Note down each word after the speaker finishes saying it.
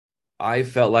I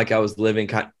felt like I was living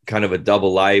kind of a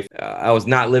double life. I was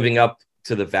not living up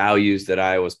to the values that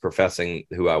I was professing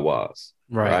who I was.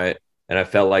 Right. Right. And I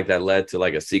felt like that led to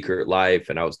like a secret life.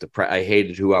 And I was depressed. I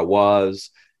hated who I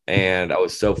was. And I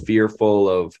was so fearful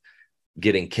of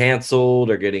getting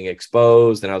canceled or getting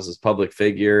exposed. And I was this public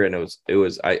figure. And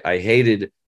I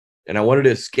hated and I wanted to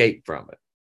escape from it.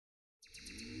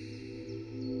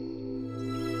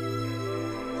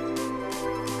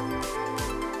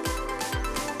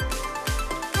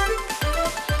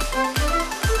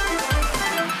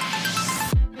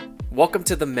 Welcome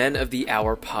to the Men of the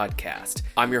Hour podcast.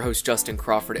 I'm your host, Justin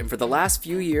Crawford, and for the last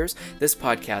few years, this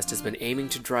podcast has been aiming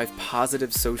to drive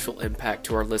positive social impact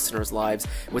to our listeners' lives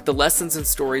with the lessons and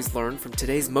stories learned from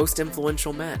today's most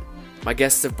influential men. My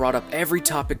guests have brought up every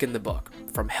topic in the book,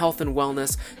 from health and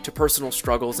wellness to personal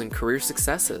struggles and career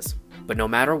successes. But no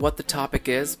matter what the topic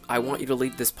is, I want you to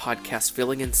leave this podcast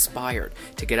feeling inspired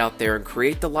to get out there and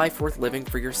create the life worth living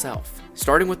for yourself,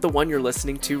 starting with the one you're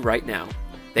listening to right now.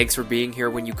 Thanks for being here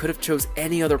when you could have chose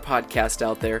any other podcast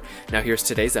out there. Now here's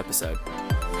today's episode.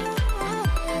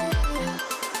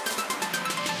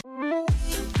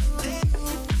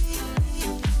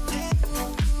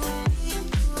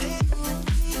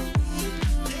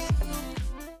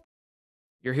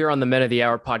 You're here on the Men of the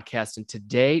Hour podcast, and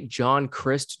today John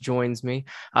Crist joins me,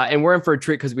 and we're in for a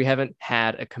treat because we haven't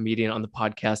had a comedian on the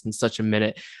podcast in such a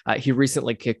minute. He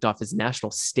recently kicked off his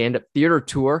national stand-up theater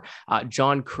tour,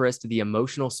 John Crist, the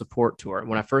Emotional Support Tour. And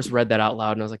when I first read that out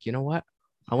loud, and I was like, you know what?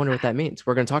 I wonder what that means.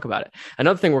 We're going to talk about it.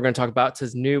 Another thing we're going to talk about is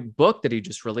his new book that he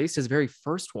just released, his very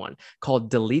first one called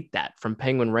Delete That from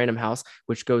Penguin Random House,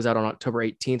 which goes out on October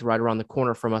 18th, right around the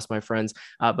corner from us, my friends.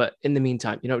 But in the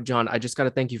meantime, John, I just got to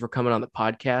thank you for coming on the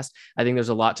podcast. I think there's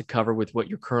a lot to cover with what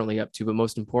you're currently up to, but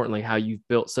most importantly, how you've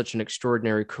built such an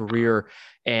extraordinary career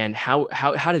and how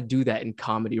to do that in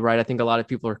comedy, right? I think a lot of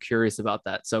people are curious about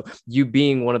that. So you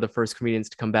being one of the first comedians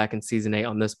to come back in season 8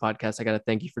 on this podcast, I got to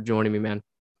thank you for joining me, man.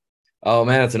 Oh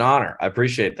man, it's an honor. I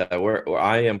appreciate that.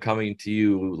 I am coming to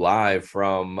you live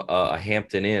from a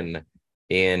Hampton Inn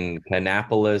in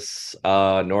Kannapolis,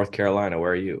 North Carolina.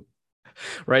 Where are you?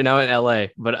 Right now in LA,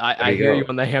 but There I you hear you go.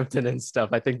 on the Hampton and stuff.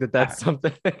 I think that's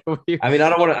something we, I mean, I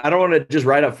don't want to just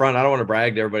right up front. I don't want to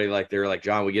brag to everybody like they're like,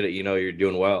 John, we get it. You're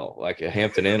doing well. Like a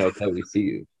Hampton Inn. Okay, we see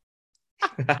you.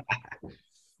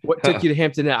 what took you to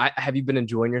Hampton? Have you been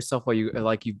enjoying yourself while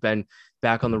you've been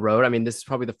back on the road? I mean, this is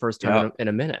probably the first time Yeah, in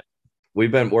a minute. we're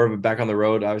back on the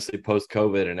road, obviously post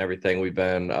COVID and everything. We've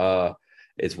been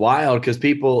it's wild because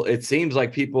it seems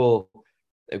like people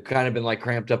have kind of been like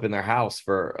cramped up in their house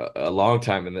for a long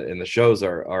time, and the shows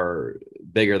are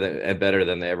bigger than and better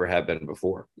than they ever have been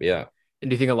before. Yeah. And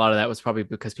do you think a lot of that was probably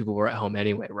because people were at home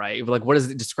anyway, right? Like, what does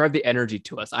it describe the energy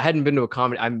to us? I hadn't been to a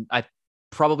comedy. I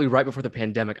probably right before the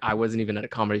pandemic, I wasn't even at a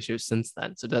comedy show since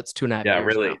then. So that's 2.5 years now.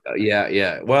 Really.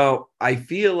 Yeah. Well, I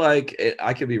feel like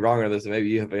I could be wrong on this, and maybe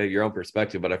you have your own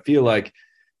perspective, but I feel like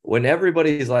when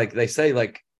everybody's like, they say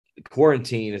like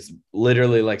quarantine is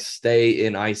literally like stay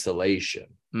in isolation,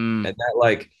 Mm,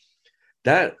 and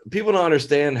that people don't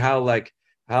understand how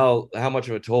much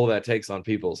of a toll that takes on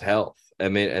people's health. I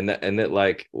mean, and that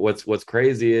like what's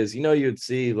crazy is you'd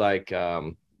see like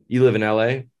you live in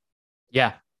LA,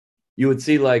 yeah. you would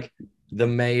see like the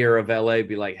mayor of LA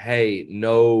be like, hey,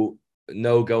 no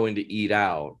going to eat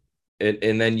out.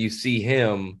 And then you see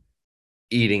him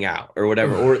eating out or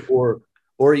whatever.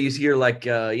 Or you hear like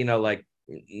like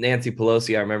Nancy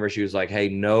Pelosi, I remember she was like, hey,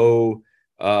 no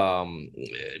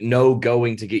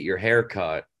going to get your hair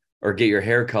cut or get your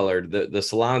hair colored. The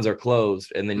salons are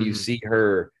closed. And then you Mhm. see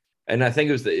her, and I think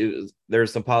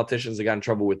there's some politicians that got in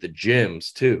trouble with the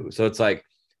gyms too. So it's like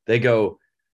they go,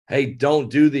 hey, don't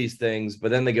do these things.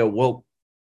 But then they go, well,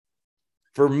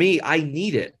 for me, I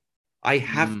need it. I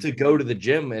have Mm. to go to the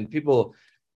gym. And people,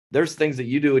 there's things that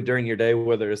you do during your day,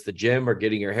 whether it's the gym or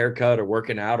getting your hair cut or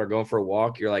working out or going for a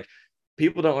walk. You're like,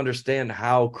 people don't understand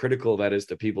how critical that is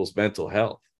to people's mental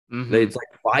health. Mhm. It's like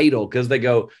vital because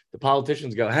the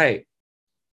politicians go, hey,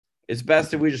 it's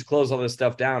best if we just close all this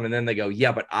stuff down. And then they go,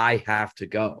 yeah, but I have to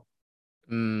go.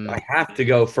 I Mm. have to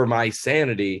go for my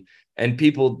sanity. And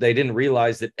people, they didn't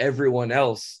realize that everyone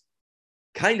else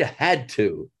kind of had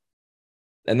to.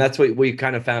 And that's what we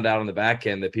kind of found out on the back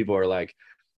end, that people are like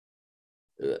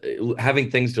having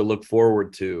things to look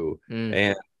forward to Mm.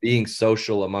 and being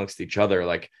social amongst each other.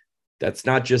 Like that's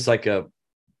not just like a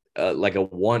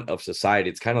want of society.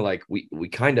 It's kind of like we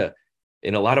kind of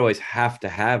in a lot of ways have to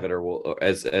have it, or or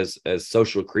as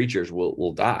social creatures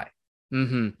will die.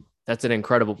 Hmm. That's an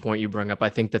incredible point you bring up. I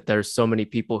think that there's so many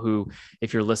people who,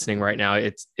 if you're listening right now,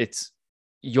 it's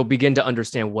you'll begin to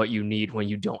understand what you need when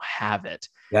you don't have it.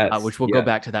 Yes. Which we'll go Yeah.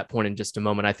 back to that point in just a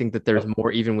moment. I think that there's Yep.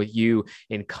 more even with you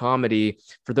in comedy.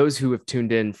 For those who have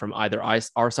tuned in from either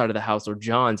our side of the house or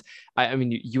John's, I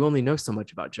mean, you only know so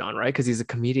much about John, right? Because he's a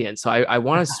comedian. So I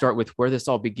want to start with where this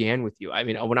all began with you. I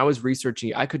mean, when I was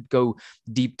researching, I could go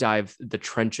deep dive the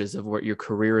trenches of what your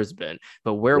career has been.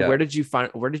 But Yeah. where did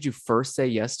you first say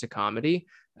yes to comedy?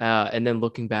 And then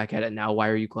looking back at it now, why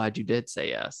are you glad you did say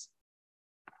yes?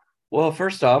 Well,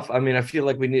 first off, I mean, I feel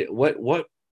like we need what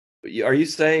are you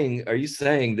saying? Are you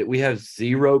saying that we have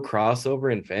zero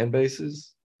crossover in fan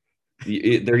bases?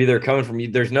 They're either coming from you.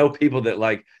 There's no people that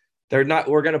like they're not.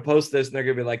 We're gonna post this and they're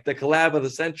gonna be like the collab of the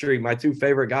century. My two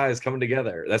favorite guys coming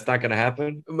together. That's not gonna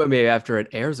happen. Maybe after it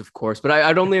airs, of course, but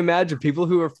I'd only imagine people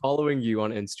who are following you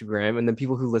on Instagram and then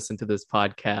people who listen to this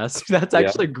podcast. That's Yeah,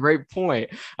 actually a great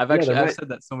point. yeah. I've said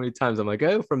that so many times. I'm like,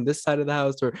 oh, from this side of the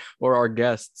house or our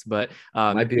guests, but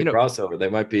Might be a crossover. They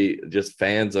might be just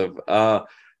fans of.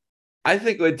 I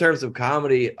think in terms of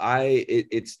comedy,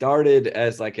 it started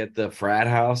as like at the frat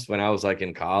house when I was like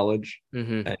in college,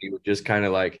 mm-hmm. and he would just kind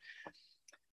of like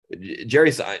Jerry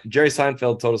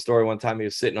Seinfeld told a story one time. He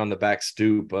was sitting on the back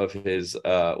stoop of his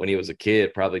when he was a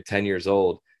kid, probably 10 years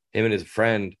old. Him and his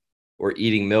friend were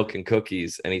eating milk and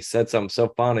cookies, and he said something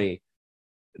so funny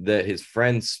that his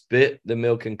friend spit the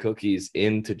milk and cookies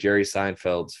into Jerry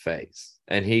Seinfeld's face,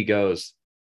 and he goes,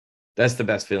 "That's the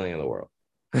best feeling in the world."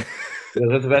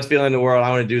 That's the best feeling in the world. I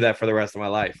want to do that for the rest of my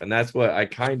life. And that's what I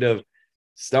kind of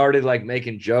started like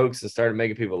making jokes and started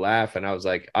making people laugh. And I was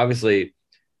like, obviously,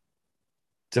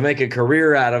 to make a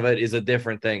career out of it is a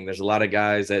different thing. There's a lot of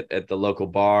guys at the local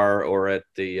bar or at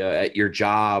the at your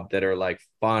job that are like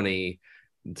funny.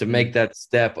 To make that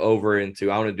step over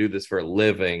into I want to do this for a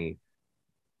living,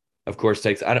 of course,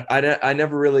 takes. I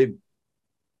never really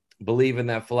believe in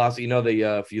that philosophy. You know,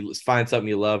 if you find something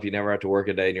you love, you never have to work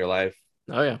a day in your life.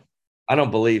 Oh yeah. I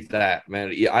don't believe that, man.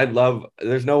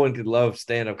 There's no one could love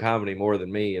stand-up comedy more than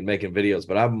me and making videos,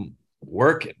 but I'm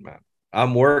working, man.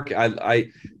 I'm working. I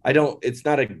don't, it's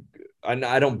not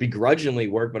I don't begrudgingly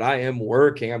work, but I am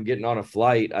working. I'm getting on a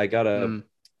flight. I got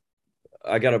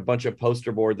a bunch of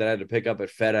poster board that I had to pick up at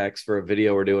FedEx for a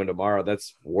video we're doing tomorrow.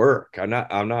 That's work. I'm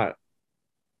not,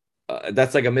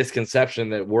 that's like a misconception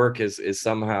that work is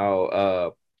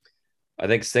somehow, I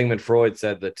think Sigmund Freud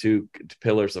said the two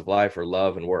pillars of life are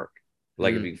love and work.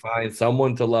 Like if you find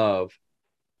someone to love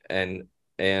and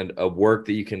a work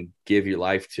that you can give your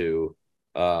life to,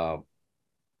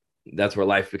 that's where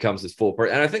life becomes its full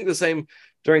purpose. And I think the same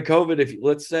during COVID. If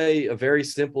let's say a very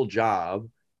simple job,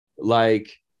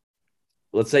 like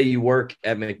let's say you work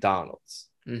at McDonald's.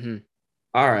 Mm-hmm.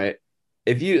 All right.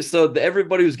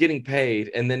 Everybody was getting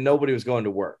paid and then nobody was going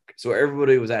to work. So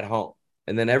everybody was at home.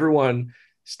 And then everyone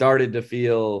started to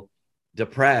feel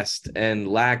depressed and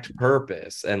lacked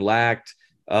purpose and lacked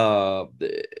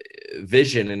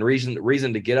vision and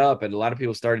reason to get up. And a lot of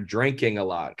people started drinking a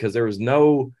lot because there was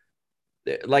no,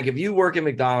 like, if you work at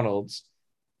McDonald's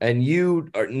and you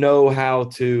know how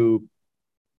to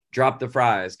drop the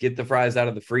fries, get the fries out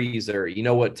of the freezer, you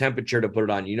know what temperature to put it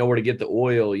on, you know where to get the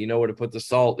oil, you know where to put the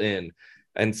salt in,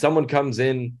 and someone comes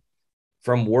in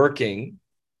from working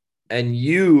and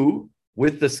you,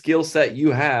 with the skill set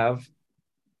you have,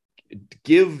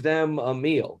 give them a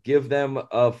meal, give them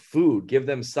a food, give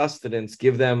them sustenance,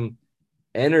 give them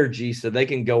energy so they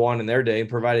can go on in their day and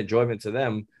provide enjoyment to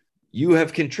them, you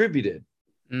have contributed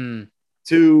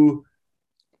to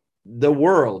the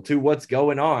world, to what's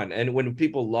going on. And when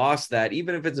people lost that,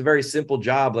 even if it's a very simple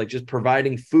job, like just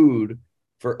providing food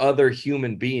for other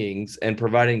human beings and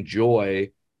providing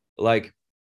joy, like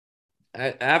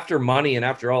after money and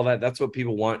after all that, that's what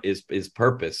people want is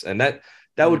purpose. And that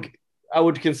would, I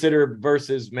would consider,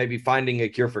 versus maybe finding a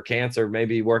cure for cancer,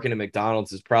 maybe working at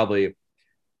McDonald's is probably,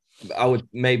 I would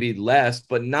maybe less,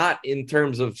 but not in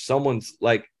terms of someone's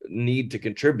like need to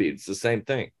contribute. It's the same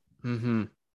thing. Mm-hmm.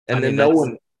 And then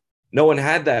no one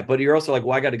had that, but you're also like,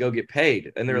 well, I got to go get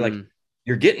paid. And they're like,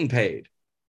 you're getting paid,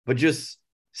 but just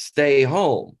stay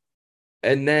home.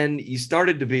 And then you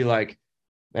started to be like,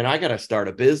 man, I got to start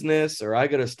a business, or I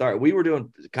got to start. We were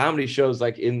doing comedy shows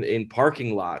like in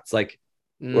parking lots, like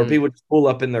where people would pull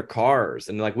up in their cars,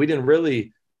 and like we didn't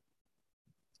really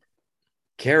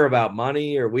care about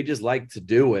money, or we just like to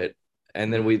do it.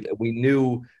 And then we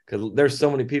knew, because there's so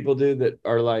many people, dude, that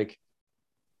are like,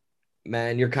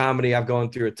 man, your comedy, I've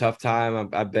gone through a tough time.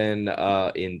 I've been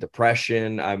in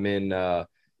depression. I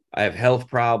have health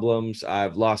problems.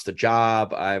 I've lost a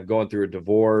job. I've gone through a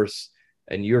divorce.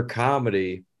 And your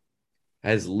comedy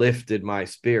has lifted my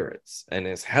spirits and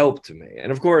has helped me.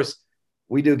 And of course,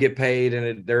 we do get paid,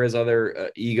 and there is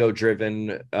other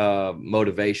ego-driven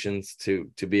motivations to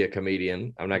be a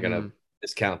comedian. I'm not going to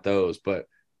discount those, but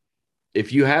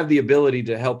if you have the ability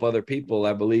to help other people,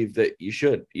 I believe that you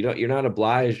should. You're not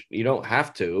obliged. You don't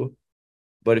have to,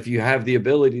 but if you have the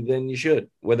ability, then you should.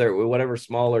 Whatever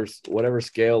small or whatever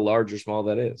scale, large or small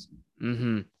that is.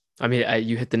 Mm-hmm. I mean,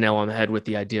 you hit the nail on the head with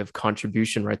the idea of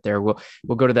contribution right there. We'll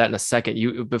go to that in a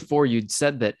second. Before you'd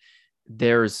said that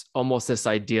there's almost this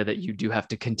idea that you do have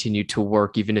to continue to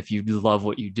work even if you love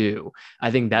what you do.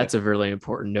 I think that's a really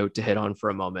important note to hit on for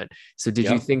a moment. So did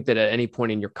you think that at any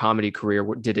point in your comedy career,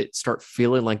 did it start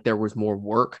feeling like there was more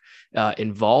work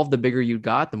involved the bigger you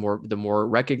got, the more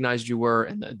recognized you were,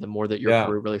 and the more that your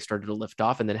career really started to lift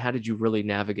off? And then how did you really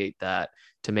navigate that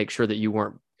to make sure that you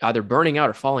weren't either burning out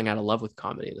or falling out of love with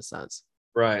comedy in a sense?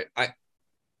 Right.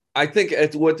 I think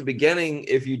at the beginning,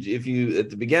 if you at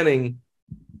the beginning,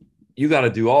 you got to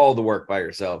do all the work by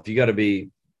yourself. You got to be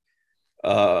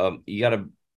a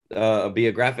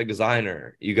graphic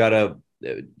designer. You got to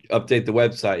update the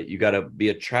website. You got to be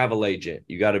a travel agent.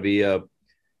 You got to be a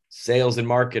sales and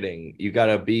marketing. You got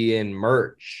to be in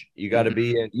merch. You got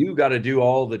to you got to do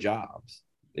all the jobs.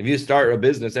 If you start a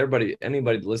business, anybody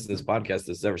that listens to this podcast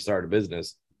that's ever started a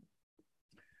business,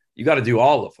 you got to do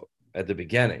all of them at the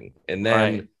beginning. And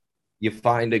then you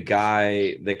find a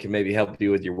guy that can maybe help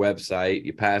you with your website.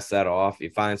 You pass that off.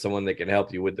 You find someone that can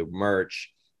help you with the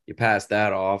merch. You pass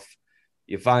that off.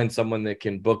 You find someone that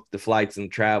can book the flights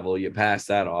and travel. You pass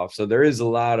that off. So there is a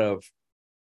lot of,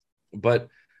 but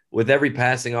with every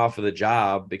passing off of the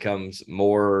job becomes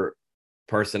more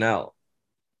personnel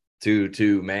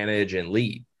to manage and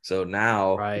lead. So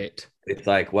now it's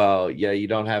like, well, yeah, you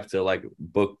don't have to like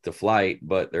book the flight,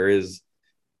 but there's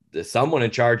someone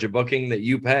in charge of booking that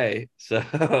you pay. So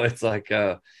it's like,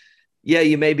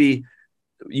 you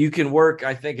can work.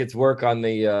 I think it's work on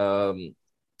the,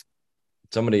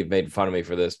 somebody made fun of me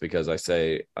for this because I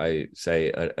say a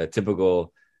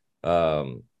typical,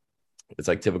 it's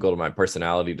like typical to my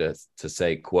personality to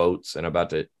say quotes, and I'm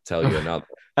about to tell you another.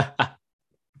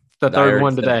 The third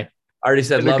one today. I already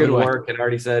said love and work, and I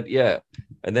already said,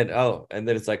 and then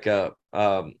it's like,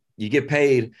 you get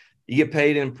paid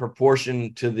in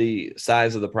proportion to the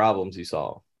size of the problems you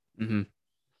solve. Mm-hmm.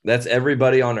 That's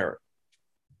everybody on earth.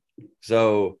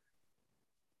 So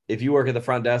if you work at the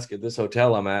front desk at this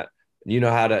hotel I'm at, you know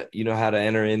how to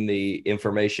enter in the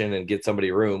information and get somebody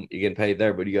a room, you get paid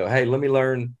there. But you go, hey, let me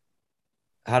learn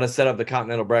how to set up the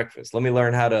continental breakfast. Let me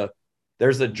learn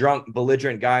there's a drunk,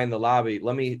 belligerent guy in the lobby.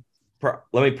 Let me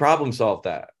problem solve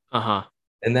that.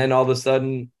 And then all of a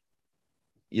sudden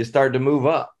you start to move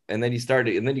up, and then you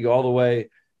go all the way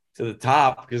to the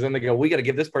top, because then they go, we got to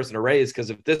give this person a raise,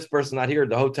 because if this person's not here,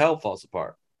 the hotel falls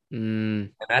apart. And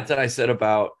that's what I said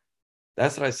about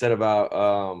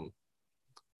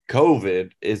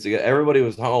COVID, is everybody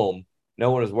was home.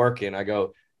 No one was working. I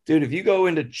go, dude, if you go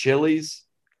into Chili's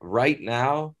right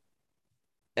now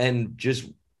and just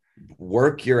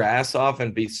work your ass off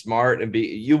and be smart and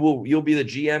you'll be the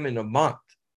GM in a month.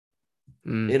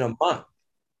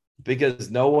 Because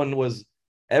everyone was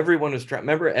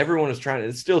trying,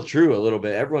 it's still true a little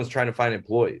bit. Everyone's trying to find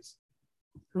employees.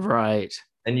 Right.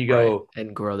 And you go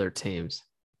and grow their teams.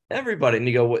 Everybody. And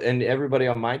you go, and everybody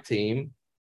on my team,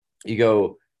 you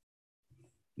go,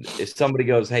 if somebody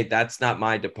goes, hey, that's not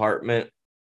my department,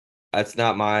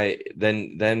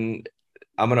 then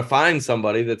I'm going to find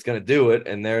somebody that's going to do it.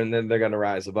 And then they're going to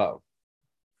rise above.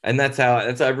 And that's how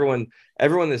everyone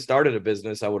that started a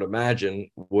business, I would imagine,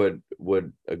 would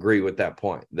agree with that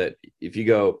point, that if you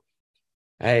go,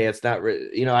 hey, it's not,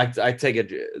 I take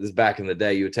it, this back in the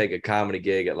day, you would take a comedy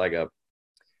gig at like a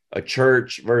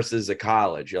church versus a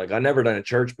college. You're like, I've never done a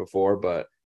church before, but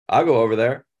I'll go over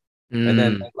there. And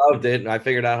then I loved it, and I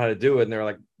figured out how to do it. And they're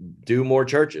like, do more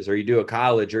churches, or you do a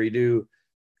college, or you do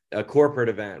a corporate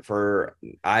event for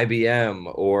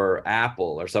IBM or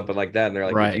Apple or something like that. And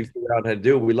they're like, if you figure out how to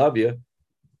do it, we love you.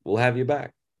 We'll have you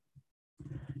back.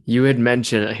 You had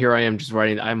mentioned, here I am just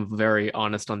writing. I'm very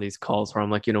honest on these calls where I'm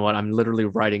like, you know what? I'm literally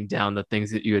writing down the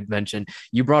things that you had mentioned.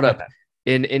 You brought up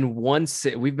in one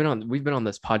we've been on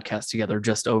this podcast together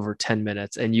just over 10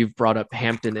 minutes, and you've brought up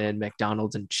Hampton Inn,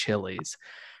 McDonald's, and Chili's.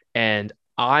 And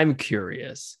I'm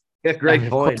curious. Yeah, great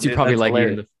point. You probably like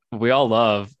We all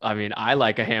love, I mean, I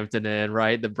like a Hampton Inn,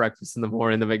 right? The breakfast in the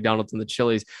morning, the McDonald's and the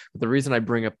Chili's. But the reason I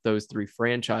bring up those three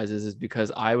franchises is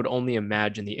because I would only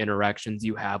imagine the interactions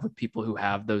you have with people who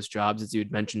have those jobs. As you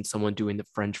had mentioned, someone doing the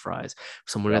French fries,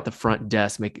 someone at Yep. the front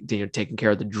desk, taking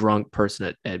care of the drunk person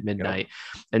at Yep. midnight.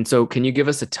 And so can you give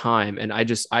us a time? And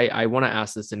I want to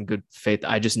ask this in good faith.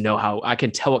 I just know how I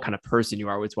can tell what kind of person you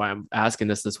are, which is why I'm asking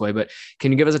this way. But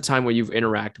can you give us a time where you've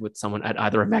interacted with someone at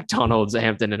either a McDonald's, a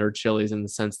Hampton Inn, or Chili's in the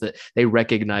sense that they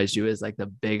recognize you as like the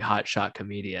big hotshot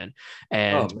comedian, Oh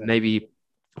and man. maybe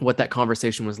what that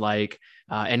conversation was like,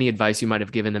 any advice you might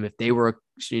have given them if they were,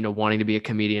 wanting to be a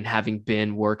comedian, having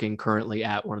been working currently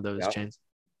at one of those Yep. chains?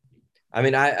 I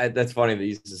mean, I that's funny that you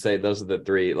used to say those are the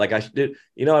three. Like I should do,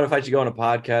 you know what, if I should go on a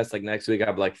podcast like next week,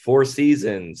 I'd be like Four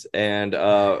Seasons and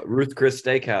Ruth Chris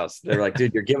Steakhouse. They're like,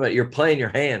 dude, you're playing your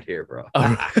hand here, bro.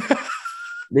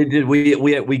 They did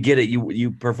we get it.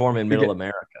 You perform in middle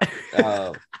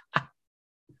America.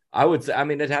 I would say, I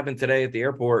mean, it happened today at the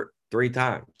airport 3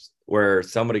 times where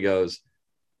somebody goes,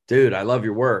 dude, I love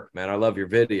your work, man. I love your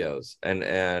videos.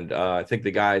 And I think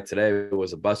the guy today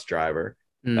was a bus driver.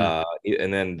 Mm,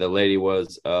 And then the lady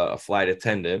was a flight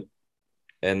attendant.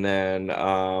 And then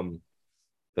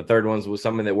the third one was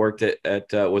someone that worked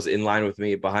at was in line with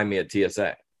me behind me at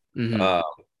TSA. mm-hmm, Uh,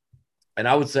 and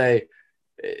I would say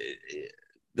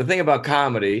the thing about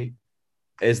comedy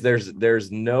is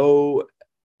there's no,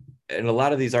 and a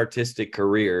lot of these artistic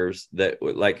careers that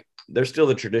like they're still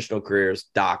the traditional careers,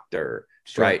 doctor,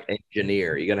 sure. right,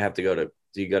 engineer. You're gonna have to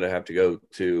go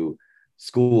to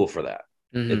school for that.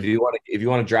 Mm-hmm. If you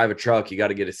want to drive a truck, you got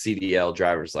to get a CDL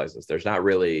driver's license. There's not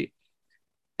really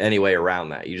any way around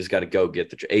that. You just got to go get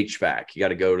the HVAC. You got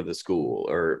to go to the school.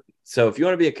 Or so if you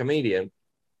want to be a comedian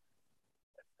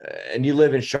and you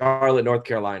live in Charlotte, North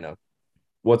Carolina,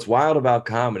 what's wild about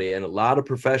comedy and a lot of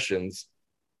professions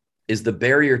is the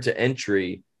barrier to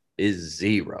entry is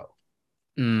zero.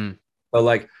 Mm, So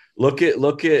like look at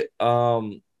what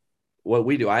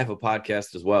we do. I have a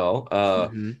podcast as well.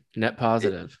 mm-hmm. Net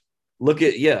positive. Look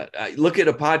at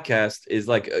a podcast is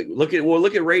like look at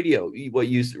radio.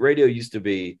 Radio used to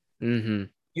be, Mm-hmm.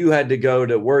 you had to go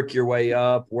to work your way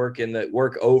up, work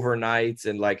overnights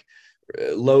and like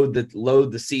load the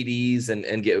CDs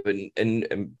and get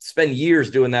and spend years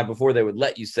doing that before they would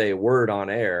let you say a word on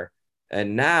air.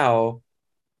 And now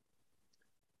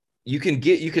you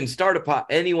can start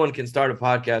anyone can start a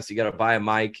podcast. You got to buy a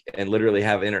mic and literally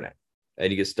have internet,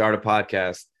 and you can start a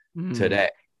podcast today.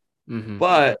 Mm-hmm.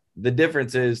 But the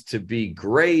difference is, to be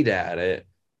great at it,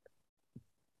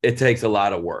 it takes a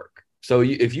lot of work. So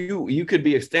if you could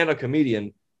be a stand-up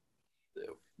comedian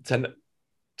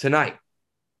tonight,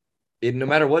 no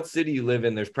matter what city you live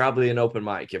in, there's probably an open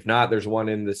mic. If not, there's one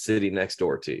in the city next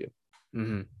door to you.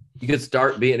 Mm-hmm. You could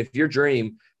start being, if your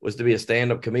dream was to be a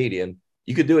stand-up comedian,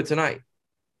 you could do it tonight.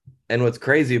 And what's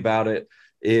crazy about it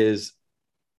is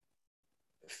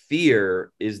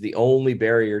fear is the only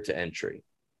barrier to entry.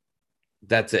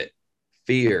 That's it.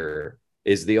 Fear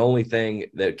is the only thing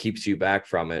that keeps you back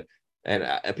from it. And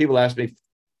people ask me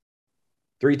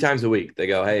 3 times a week, they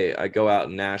go, hey, I go out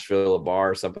in Nashville, a bar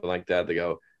or something like that. They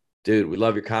go, dude, we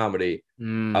love your comedy.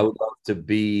 I would love to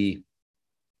be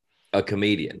a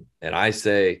comedian. And I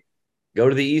say, go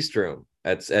to the East Room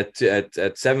at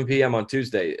 7 p.m. on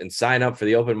Tuesday and sign up for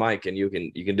the open mic, and you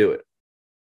can do it.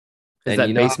 Is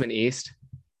that Basement East?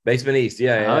 Basement East,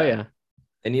 yeah. Oh yeah.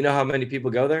 And you know how many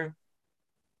people go there?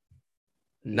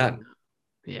 None.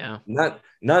 Yeah.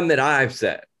 None that I've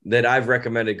said, that I've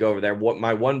recommended go over there. What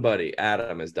my one buddy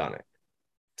Adam has done it.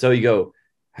 So you go,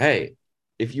 hey,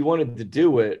 if you wanted to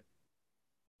do it,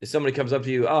 if somebody comes up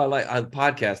to you, oh, I'm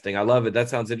podcasting, I love it, that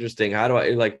sounds interesting. How do I?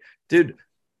 You're like, dude,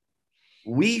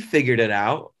 we figured it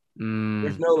out.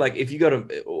 There's no like, if you go to,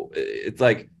 it's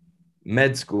like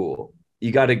med school.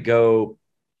 You got to get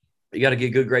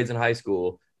good grades in high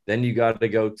school. Then you got to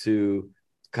go to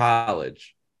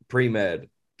college,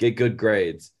 pre-med, get good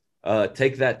grades.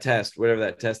 Take that test, whatever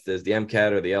that test is, the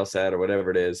MCAT or the LSAT or whatever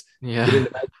it is. Yeah. Get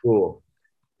into med school,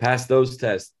 pass those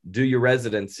tests, do your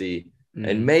residency.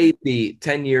 And maybe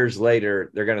 10 years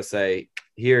later, they're going to say,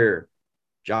 here,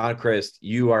 John Crist,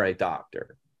 you are a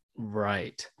doctor.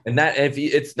 Right. And that,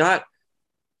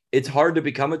 it's hard to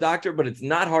become a doctor, but it's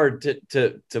not hard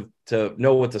to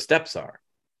know what the steps are.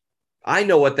 I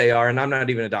know what they are, and I'm not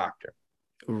even a doctor.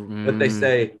 But they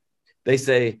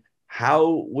say,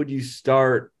 how would you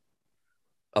start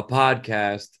a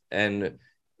podcast and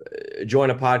join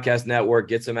a podcast network,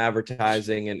 get some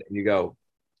advertising, and you go,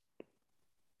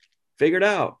 figure it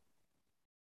out.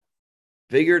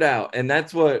 And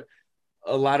that's what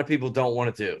a lot of people don't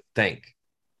want to do. Think.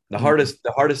 The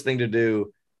hardest thing to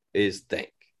do is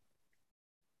think.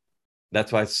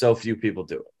 That's why so few people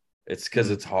do it. It's because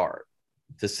it's hard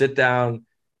to sit down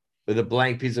with a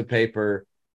blank piece of paper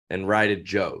and write a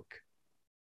joke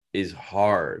is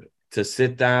hard. To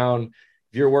sit down,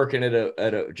 if you're working at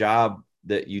a job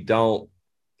that you don't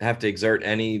have to exert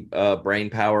any brain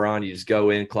power on, you just go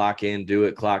in, clock in, do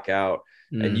it, clock out,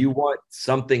 and you want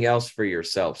something else for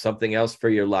yourself, something else for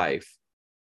your life.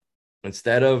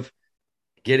 Instead of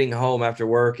getting home after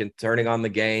work and turning on the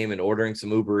game and ordering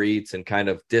some Uber Eats and kind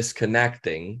of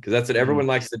disconnecting, because that's what everyone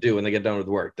likes to do when they get done with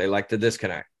work. They like to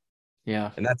disconnect.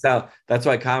 Yeah. And that's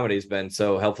why comedy's been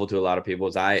so helpful to a lot of people,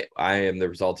 is I am the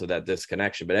result of that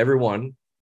disconnection. But everyone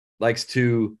likes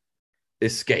to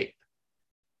escape,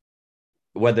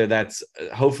 whether that's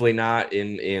hopefully not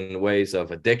in ways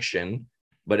of addiction,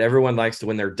 but everyone likes to,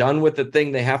 when they're done with the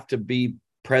thing they have to be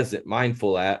present,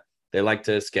 mindful at, they like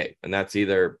to escape. And that's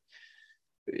either,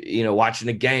 watching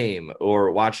a game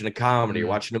or watching a comedy or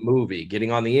watching a movie,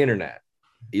 getting on the internet.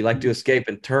 You like to escape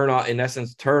and turn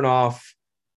off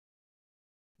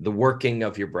the working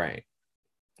of your brain.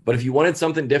 But if you wanted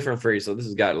something different for you, so this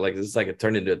is like it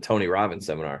turned into a Tony Robbins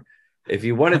seminar. If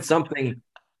you wanted something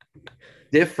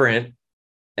different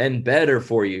and better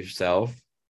for yourself,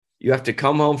 you have to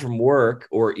come home from work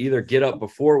or either get up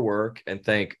before work and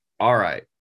think, all right,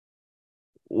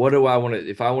 what do I want to,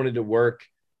 if I wanted to work,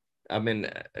 I'm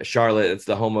in Charlotte. It's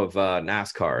the home of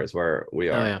NASCAR is where we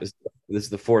are. Oh, yeah. This is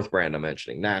the fourth brand I'm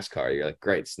mentioning, NASCAR. You're like,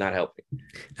 great, it's not helping.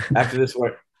 After this,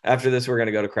 we're going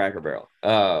to go to Cracker Barrel.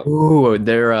 Ooh,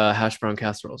 their hash brown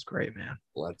casserole is great, man.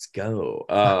 Let's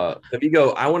go. If you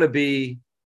go, I want to be,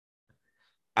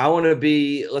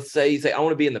 let's say I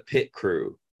want to be in the pit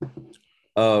crew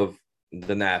of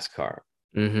the NASCAR.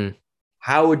 Mm-hmm.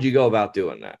 How would you go about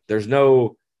doing that? There's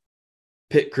no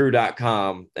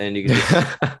pitcrew.com and you can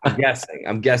just,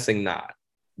 I'm guessing not.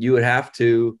 You would have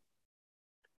to,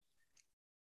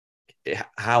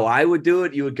 how I would do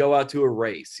it, you would go out to a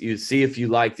race. You'd see if you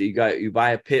liked it. You buy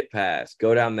a pit pass,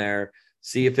 go down there,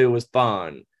 see if it was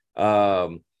fun.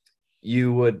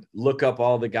 You would look up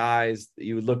all the guys.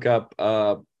 You would look up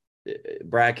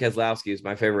Brad Keselowski is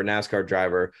my favorite NASCAR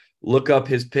driver. Look up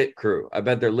his pit crew. I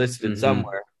bet they're listed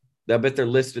somewhere.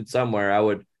 I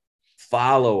would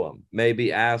follow them,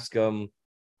 maybe ask them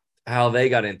how they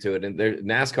got into it. And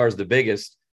NASCAR is the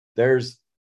biggest. There's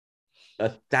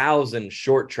 1,000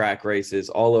 short track races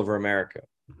all over America.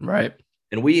 Right.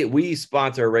 And we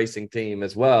sponsor a racing team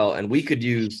as well. And we could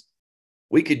use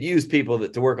people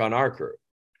to work on our crew.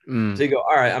 So you go,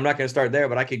 all right, I'm not going to start there,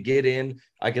 but I could get in.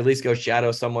 I could at least go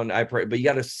shadow someone. But you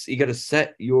got to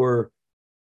set your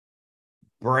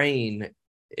brain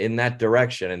in that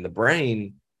direction. And the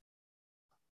brain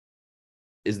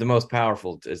is the most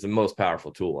powerful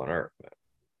tool on earth, man,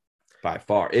 by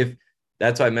far. If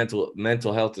that's why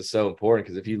mental health is so important,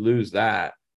 because if you lose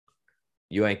that,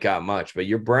 you ain't got much. But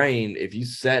your brain, if you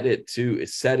set it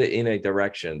in a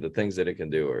direction, the things that it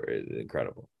can do are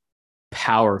incredible.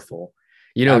 Powerful.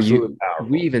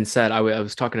 We even said, I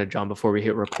was talking to John before we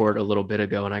hit record a little bit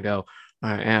ago, and I go, all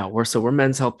right, yeah, we're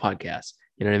Men's Health Podcast.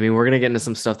 You know what I mean? We're going to get into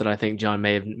some stuff that I think John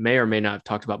may or may not have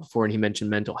talked about before. And he mentioned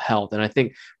mental health. And I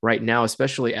think right now,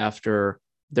 especially after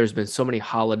there's been so many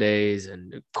holidays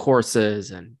and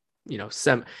courses and,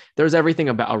 there's everything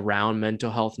around mental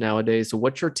health nowadays. So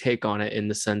what's your take on it, in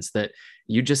the sense that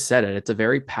you just said it? It's a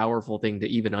very powerful thing to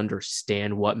even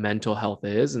understand what mental health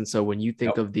is. And so when you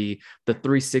think of the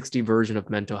 360 version of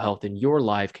mental health in your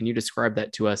life, can you describe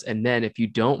that to us? And then, if you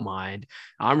don't mind,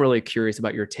 I'm really curious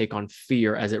about your take on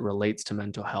fear as it relates to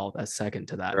mental health as second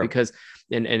to that. Sure. Because,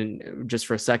 and just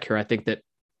for a sec here, I think that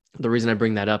the reason I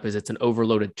bring that up is it's an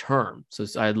overloaded term. So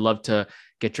I'd love to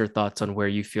get your thoughts on where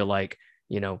you feel like,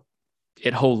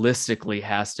 it holistically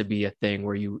has to be a thing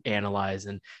where you analyze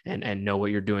and know what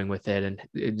you're doing with it,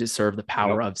 and just serve the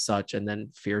power of such, and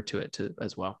then fear to it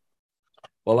as well.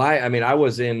 Well, I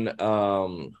was in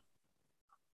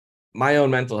my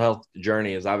own mental health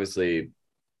journey is obviously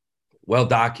well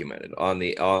documented on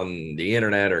the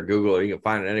internet or Google, or you can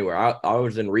find it anywhere. I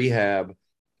was in rehab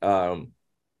in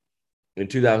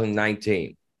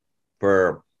 2019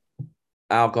 for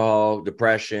alcohol,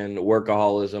 depression,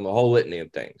 workaholism, a whole litany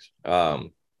of things.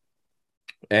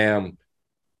 And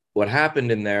what happens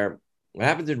in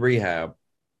rehab,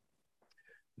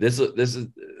 this is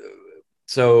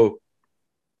so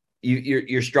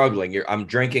you're struggling. I'm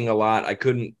drinking a lot. I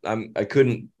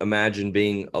couldn't imagine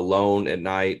being alone at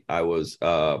night. I was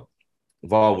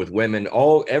involved with women,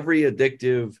 every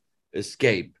addictive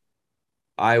escape.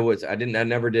 I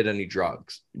never did any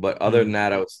drugs, but other than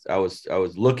that, I was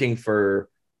looking for,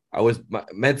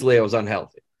 mentally, I was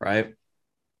unhealthy. Right.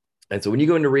 And so when you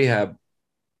go into rehab,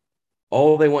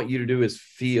 all they want you to do is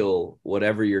feel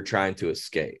whatever you're trying to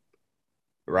escape.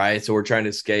 Right. So we're trying to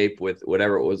escape with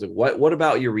whatever it was. What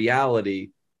about your reality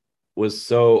was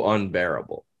so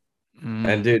unbearable?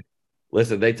 And dude,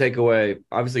 listen, they take away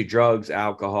obviously drugs,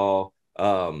 alcohol,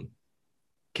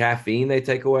 caffeine, they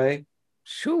take away,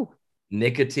 Shoo.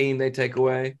 nicotine, they take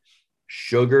away,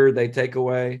 sugar, they take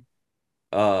away,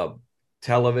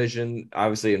 television,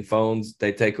 obviously, and phones,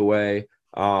 they take away,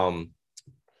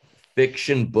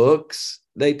 fiction books,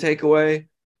 they take away,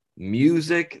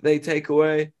 music, they take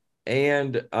away,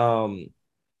 and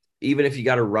even if you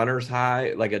got a runner's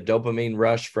high, like a dopamine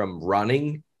rush from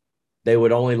running, they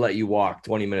would only let you walk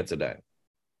 20 minutes a day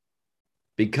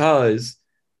because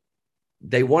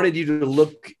they wanted you to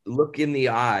look in the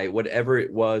eye, whatever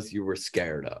it was you were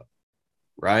scared of,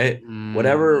 right?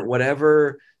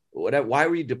 Whatever, why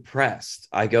were you depressed?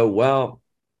 I go, well,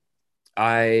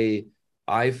 I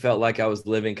felt like I was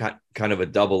living kind of a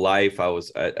double life. I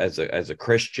was as a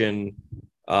Christian,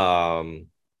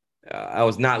 I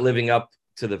was not living up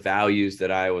to the values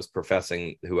that I was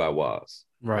professing who I was,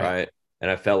 right? And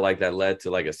I felt like that led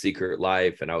to like a secret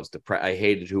life, and I was depressed. I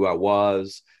hated who I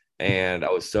was, and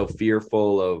I was so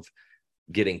fearful of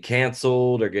getting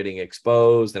canceled or getting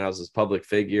exposed. And I was this public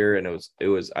figure, and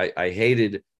I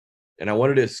hated, and I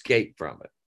wanted to escape from it.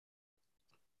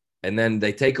 And then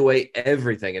they take away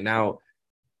everything, and now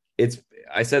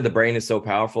I said the brain is so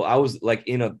powerful. I was like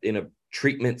in a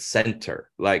treatment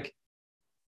center, like,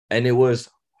 and it was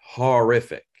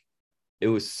horrific. It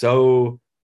was so.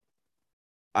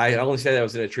 I only say that I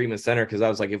was in a treatment center because I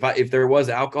was like, if there was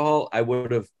alcohol, I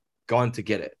would have gone to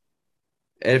get it.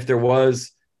 And if there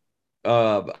was,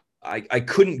 I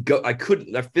couldn't go. I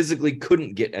physically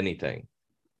couldn't get anything.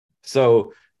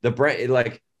 So the brain,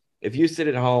 like, if you sit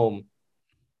at home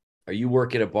or you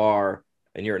work at a bar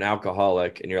and you're an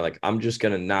alcoholic and you're like, I'm just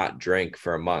gonna not drink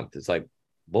for a month. It's like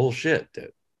bullshit,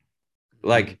 dude.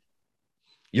 Like,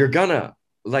 you're gonna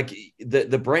like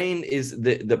the brain is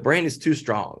the brain is too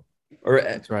strong. Or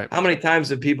That's right. How many times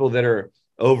have people that are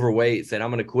overweight said, I'm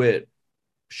going to quit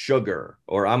sugar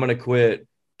or I'm going to quit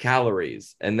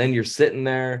calories? And then you're sitting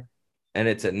there and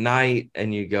it's at night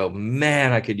and you go,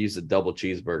 man, I could use a double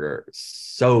cheeseburger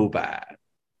so bad.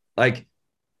 Like,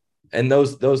 and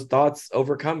those thoughts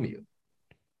overcome you,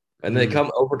 and they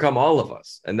overcome all of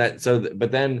us. And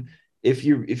but then if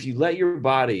you let your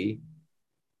body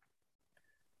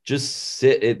just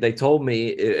sit, they told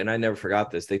me, and I never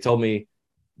forgot this, they told me,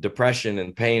 depression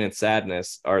and pain and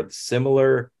sadness are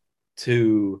similar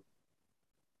to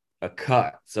a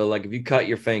cut. So like if you cut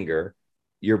your finger,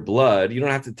 your blood, you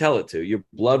don't have to tell it to, your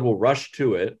blood will rush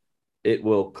to it. It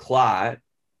will clot,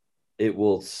 it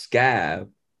will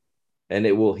scab, and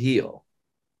it will heal.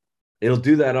 It'll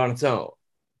do that on its own.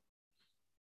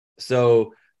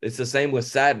 So it's the same with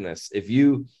sadness. And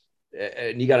you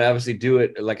got to obviously do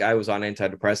it. Like I was on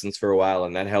antidepressants for a while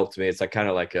and that helped me. It's like kind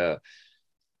of like a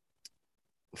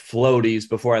floaties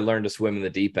before I learned to swim in the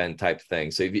deep end type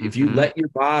thing. So if you let your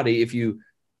body, if you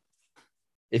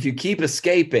keep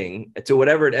escaping to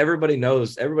whatever everybody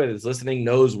knows, everybody that's listening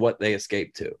knows what they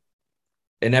escape to,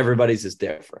 and everybody's is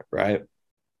different, right?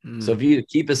 So if you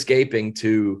keep escaping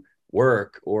to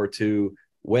work or to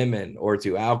women or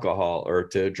to alcohol or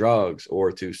to drugs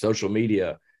or to social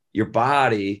media, your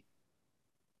body,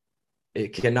 it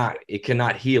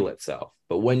cannot heal itself.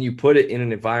 But when you put it in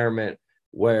an environment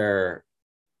where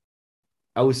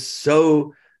when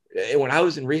I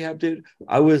was in rehab, dude,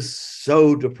 I was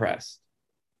so depressed.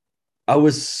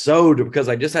 Because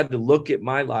I just had to look at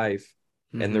my life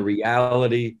and the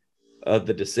reality of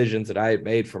the decisions that I had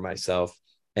made for myself.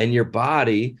 And your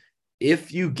body,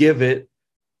 if you give it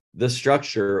the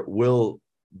structure, will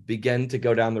begin to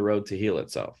go down the road to heal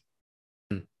itself.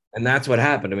 And that's what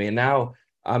happened to me. And now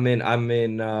I'm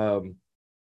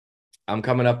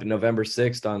coming up in November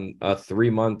 6th on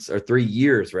 3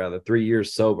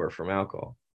 years sober from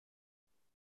alcohol,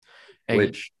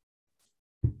 which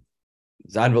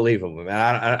is unbelievable,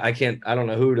 man. I don't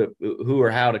know who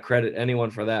or how to credit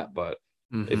anyone for that, but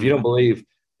if you don't believe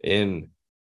in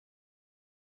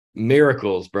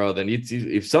miracles, bro, then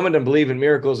if someone doesn't believe in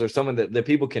miracles or someone that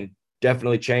people can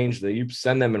definitely change, that you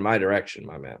send them in my direction,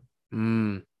 my man.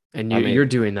 And you're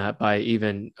doing that by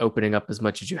even opening up as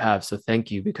much as you have. So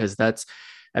thank you, because that's,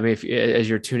 I mean, as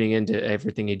you're tuning into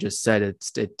everything you just said,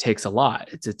 it takes a lot.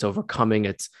 It's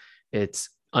overcoming. It's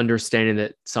understanding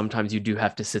that sometimes you do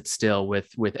have to sit still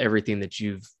with everything that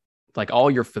you've, like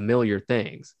all your familiar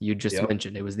things you just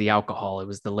mentioned. It was the alcohol, it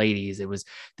was the ladies, it was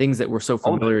things that were so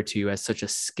familiar to you as such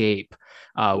escape,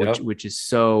 which is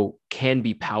so can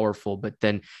be powerful. But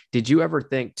then did you ever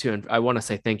think to, and I want to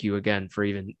say thank you again for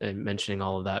even mentioning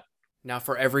all of that. Now,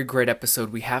 for every great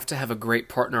episode, we have to have a great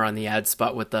partner on the ad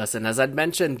spot with us. And as I'd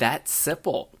mentioned, that's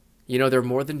Sipple. You know, they're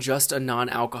more than just a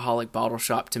non-alcoholic bottle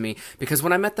shop to me, because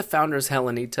when I met the founders,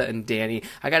 Helenita and Danny,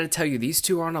 I got to tell you, these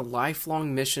two are on a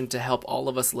lifelong mission to help all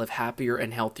of us live happier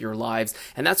and healthier lives.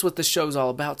 And that's what the show's all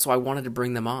about, so I wanted to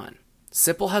bring them on.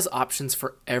 Sipple has options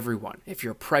for everyone. If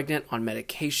you're pregnant, on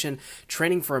medication,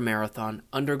 training for a marathon,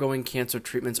 undergoing cancer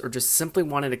treatments, or just simply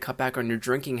wanting to cut back on your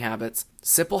drinking habits,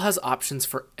 Sipple has options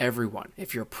for everyone.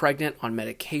 If you're pregnant, on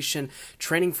medication,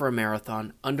 training for a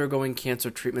marathon, undergoing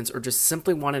cancer treatments, or just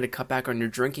simply wanting to cut back on your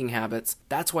drinking habits,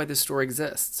 that's why this store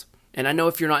exists. And I know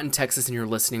if you're not in Texas and you're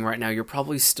listening right now, you're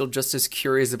probably still just as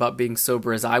curious about being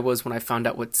sober as I was when I found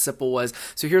out what Sipple was.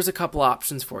 So here's a couple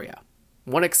options for you.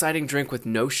 One exciting drink with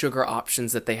no sugar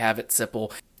options that they have at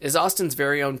Sipple is Austin's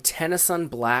very own Tennyson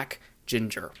Black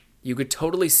Ginger. You could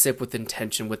totally sip with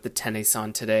intention with the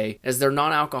Tennyson today, as they're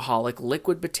non-alcoholic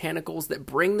liquid botanicals that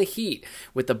bring the heat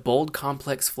with a bold,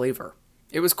 complex flavor.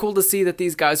 It was cool to see that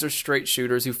these guys are straight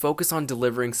shooters who focus on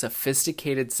delivering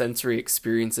sophisticated sensory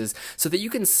experiences so that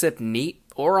you can sip neat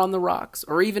or on the rocks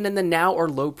or even in the now or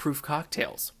low proof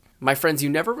cocktails. My friends, you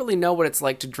never really know what it's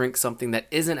like to drink something that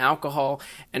isn't alcohol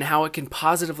and how it can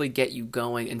positively get you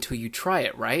going until you try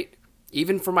it, right?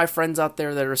 Even for my friends out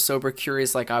there that are sober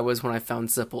curious like I was when I found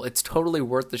Sipple, it's totally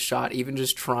worth the shot, even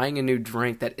just trying a new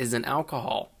drink that isn't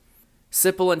alcohol.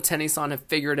 Sipple and Tennyson have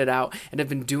figured it out and have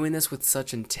been doing this with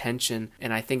such intention,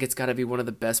 and I think it's got to be one of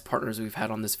the best partners we've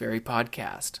had on this very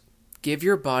podcast. Give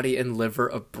your body and liver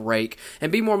a break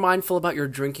and be more mindful about your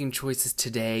drinking choices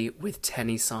today with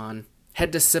Tennyson.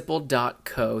 Head to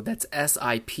Sipple.co, that's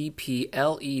SIPPLE.co,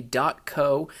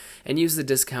 and use the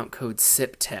discount code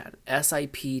SIP10,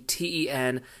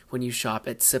 SIPTEN, when you shop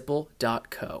at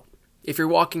Sipple.co. If you're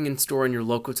walking in store and you're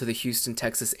local to the Houston,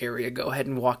 Texas area, go ahead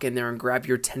and walk in there and grab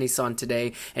your Tennyson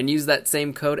today and use that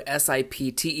same code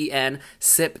SIPTEN,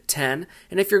 SIP10.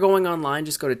 And if you're going online,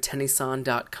 just go to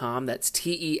Tennyson.com, that's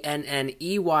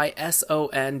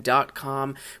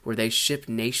TENNEYSON.com, where they ship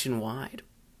nationwide.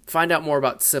 Find out more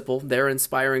about Sipple, their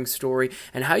inspiring story,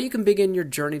 and how you can begin your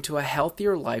journey to a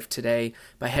healthier life today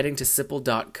by heading to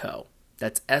Sipple.co.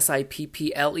 That's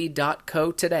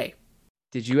SIPPLE.co today.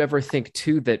 Did you ever think,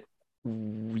 too, that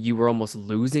you were almost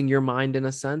losing your mind in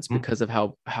a sense because of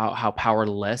how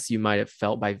powerless you might have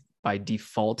felt by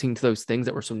defaulting to those things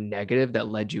that were so negative that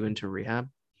led you into rehab?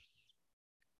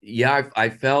 Yeah, I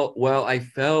felt,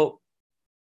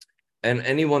 and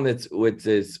anyone that's with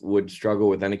this would struggle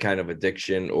with any kind of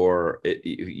addiction, or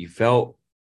you felt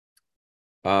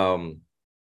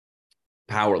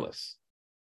powerless,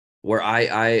 where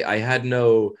I had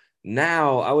no.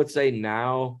 Now I would say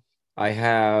now I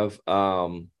have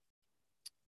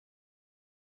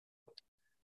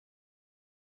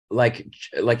like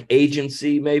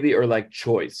agency maybe, or like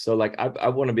choice. So like I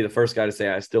want to be the first guy to say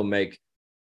I still make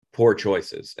poor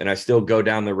choices and I still go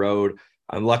down the road.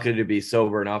 I'm lucky to be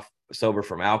sober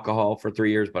from alcohol for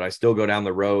 3 years, but I still go down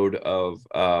the road of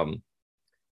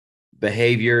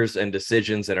behaviors and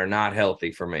decisions that are not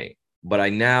healthy for me. But I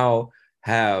now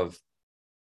have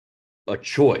a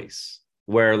choice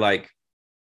where, like,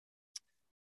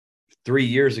 3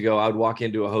 years ago, I would walk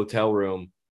into a hotel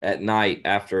room at night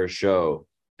after a show,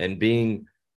 and being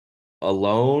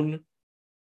alone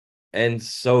and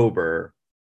sober,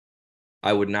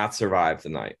 I would not survive the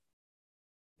night.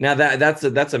 Now that's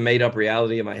a made up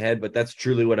reality in my head, but that's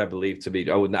truly what I believe to be.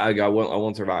 I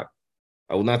won't survive.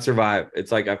 I will not survive.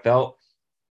 It's like I felt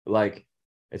like,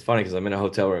 it's funny because I'm in a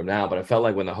hotel room now, but I felt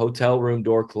like when the hotel room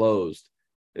door closed,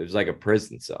 it was like a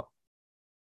prison cell.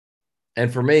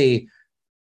 And for me,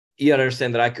 you got to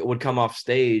understand that I would come off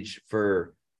stage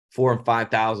for 4,000 and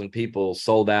 5,000 people,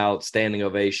 sold out, standing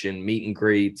ovation, meet and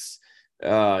greets,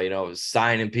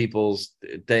 signing people's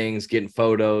things, getting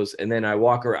photos. And then I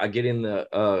get in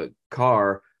the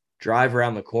car, drive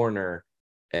around the corner,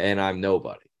 and I'm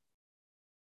nobody.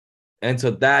 And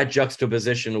so that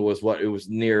juxtaposition was what it was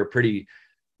pretty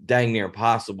dang near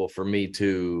impossible for me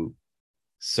to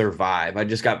survive. I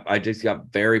just got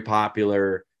very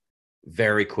popular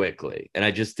very quickly, and I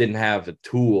just didn't have the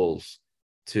tools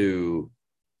to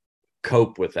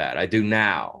cope with that. I do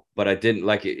now, but I didn't.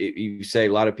 Like you say,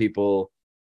 a lot of people,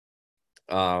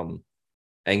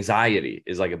 anxiety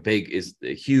is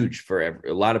huge for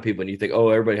a lot of people, and you think, oh,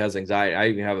 everybody has anxiety. I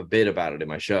even have a bit about it in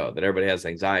my show that everybody has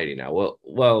anxiety now.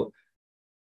 Well,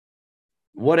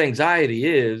 what anxiety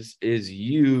is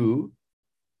you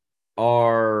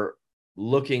are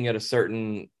looking at a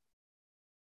certain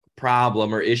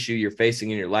problem or issue you're facing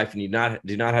in your life, and you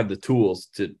do not have the tools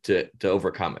to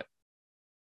overcome it.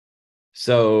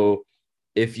 So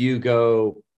if you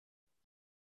go,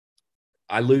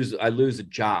 I lose a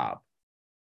job,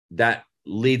 that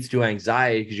leads to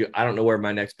anxiety because I don't know where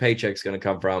my next paycheck's going to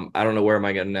come from. I don't know where am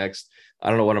I going to next. I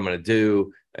don't know what I'm going to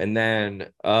do. And then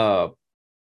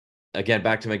again,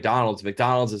 back to McDonald's.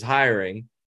 McDonald's is hiring.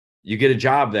 You get a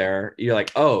job there. You're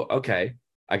like, oh, okay.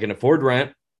 I can afford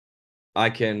rent. I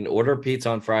can order pizza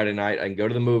on Friday night. I can go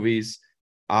to the movies.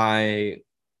 The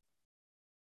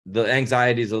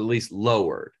anxiety is at least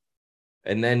lowered.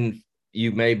 And then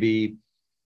you maybe,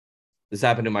 this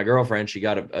happened to my girlfriend. She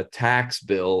got a tax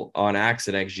bill on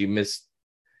accident because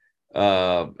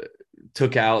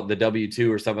took out the W-2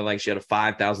 or something, like she had a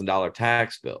 $5,000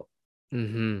 tax bill.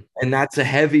 Mm-hmm. And that's a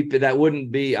heavy, that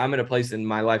wouldn't be, I'm in a place in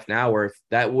my life now where if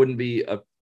that wouldn't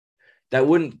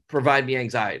provide me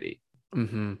anxiety.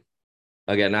 Mm-hmm.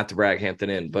 Again, not to brag Hampton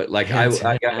Inn, but like I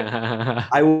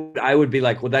would be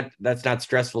like, well, that's not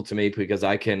stressful to me because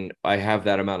I have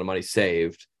that amount of money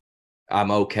saved.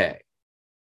 I'm okay.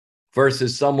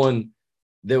 Versus someone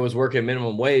that was working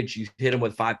minimum wage, you hit them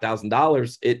with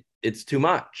 $5,000, it's too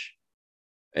much.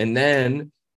 And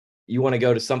then you want to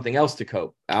go to something else to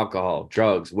cope: alcohol,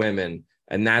 drugs, women.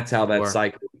 And that's how that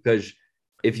cycle, because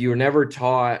if you were never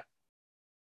taught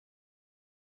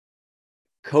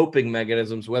coping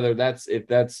mechanisms, I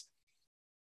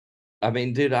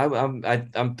mean, dude,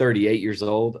 I'm 38 years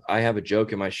old. I have a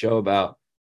joke in my show about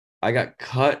I got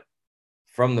cut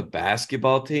from the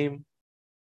basketball team,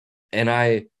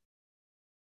 and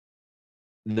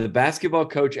the basketball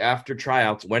coach after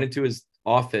tryouts went into his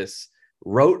office,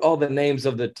 wrote all the names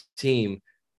of the team,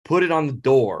 put it on the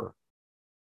door,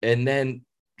 and then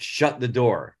shut the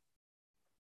door.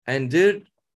 And dude,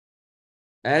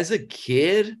 as a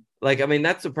kid, like, I mean,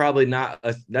 that's probably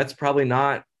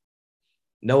not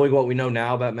knowing what we know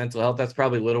now about mental health. That's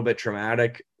probably a little bit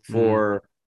traumatic for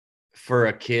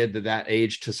a kid that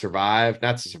age to survive.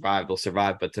 Not to survive, they'll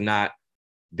survive, but to not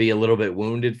be a little bit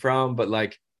wounded from. But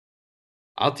like,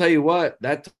 I'll tell you what,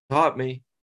 that taught me.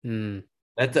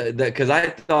 That because I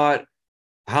thought,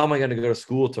 how am I going to go to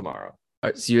school tomorrow?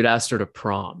 Right, so you had asked her to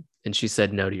prom, and she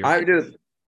said no to your.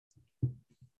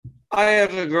 I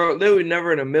asked a girl. They would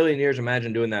never in a million years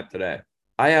imagine doing that today.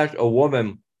 I asked a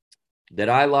woman that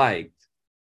I liked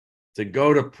to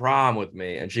go to prom with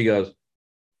me, and she goes,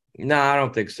 "No, I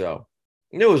don't think so."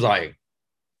 And it was like,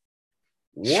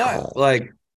 what?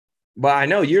 Like, but I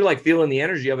know you're like feeling the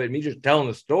energy of it. Me just telling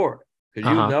the story because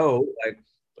you know,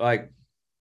 like.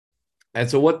 And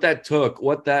so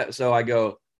so I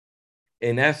go,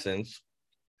 in essence,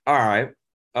 all right,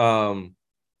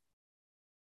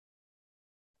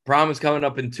 prom is coming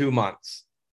up in 2 months.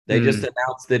 They just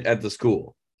announced it at the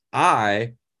school.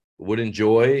 I would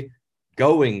enjoy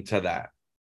going to that.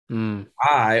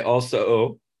 I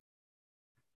also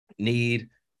need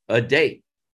a date.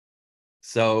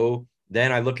 So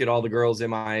then I look at all the girls in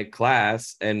my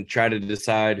class and try to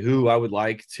decide who I would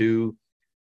like to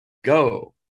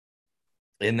go.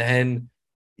 And then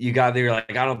you're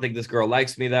like, I don't think this girl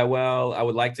likes me that well. I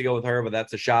would like to go with her, but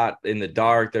that's a shot in the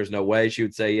dark. There's no way she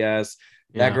would say yes.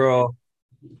 Yeah. That girl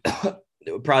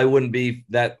probably wouldn't be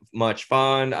that much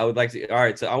fun. I would like to, all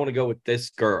right, so I want to go with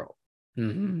this girl.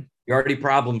 You're already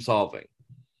problem solving.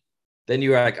 Then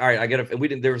you're like, all right,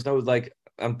 there was no, like,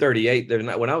 I'm 38.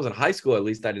 When I was in high school, at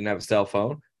least I didn't have a cell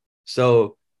phone.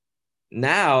 So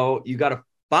now you got to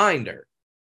find her.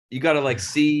 You got to like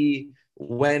see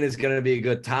when is going to be a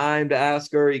good time to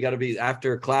ask her. You got to be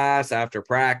after class, after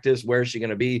practice. Where's she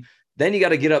going to be? Then you got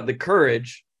to get up the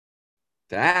courage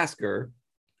to ask her.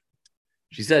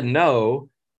 She said no.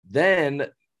 Then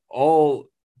all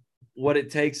what it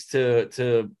takes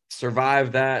to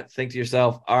survive that, think to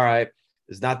yourself, all right,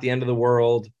 it's not the end of the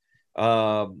world.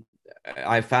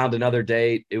 I found another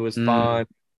date. It was fun.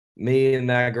 Me and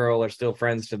that girl are still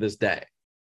friends to this day.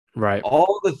 Right.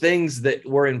 All the things that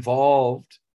were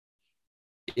involved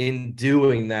in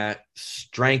doing that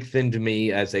strengthened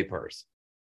me as a person.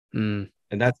 And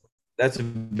that's a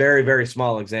very, very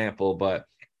small example, but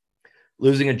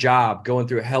losing a job, going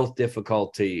through health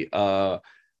difficulty, all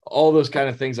those kind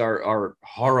of things are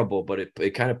horrible, but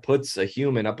it kind of puts a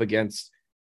human up against,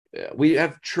 we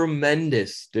have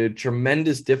tremendous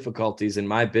difficulties in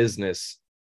my business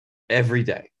every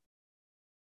day,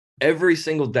 every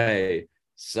single day.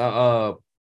 So,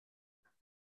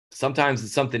 sometimes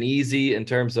it's something easy in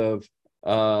terms of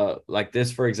like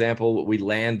this, for example, we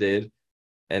landed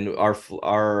and our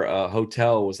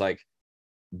hotel was like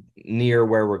near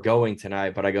where we're going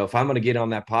tonight. But I go, if I'm going to get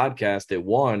on that podcast at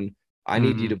 1, I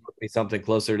need you to book me something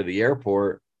closer to the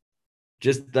airport.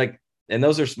 Just like, and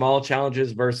those are small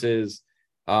challenges versus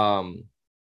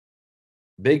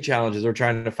big challenges. We're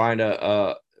trying to find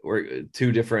a we're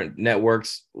two different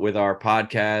networks with our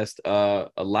podcast,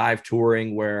 a live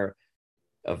touring where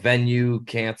a venue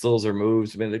cancels or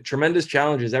moves. I mean, the tremendous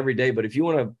challenges every day. But if you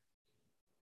want to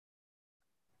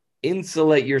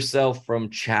insulate yourself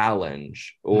from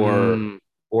challenge or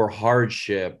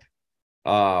hardship,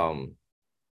 good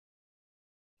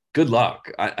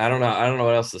luck. I don't know. I don't know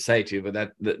what else to say to you,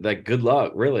 but that good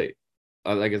luck, really.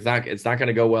 Like it's not going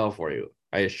to go well for you.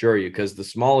 I assure you, because the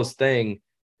smallest thing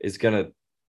is going to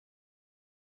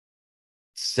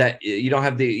set. You don't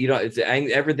have it's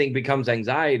everything becomes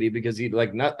anxiety because you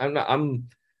like not.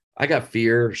 I got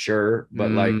fear, sure, but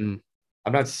like I'm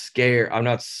not scared. I'm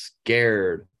not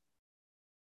scared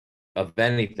of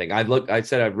anything. I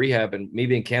said I'd rehab, and me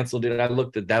being canceled, dude, I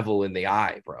looked the devil in the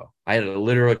eye, bro. I had a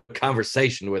literal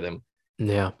conversation with him.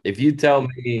 Yeah. If you tell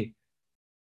me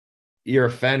you're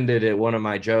offended at one of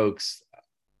my jokes,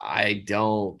 I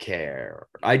don't care.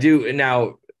 I do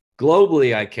now.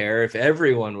 Globally, I care if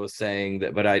everyone was saying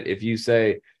that. But if you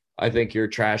say, I think you're a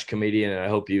trash comedian and I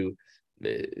hope you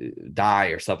die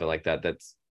or something like that,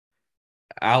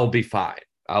 I'll be fine.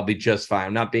 I'll be just fine.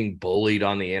 I'm not being bullied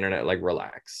on the internet. Like,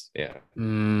 relax. Yeah.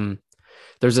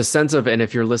 There's a sense of, and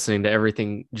if you're listening to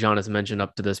everything John has mentioned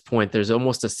up to this point, there's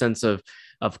almost a sense of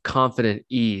confident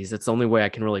ease. That's the only way I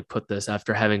can really put this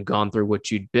after having gone through what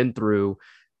you'd been through,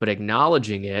 but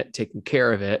acknowledging it, taking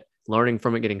care of it, learning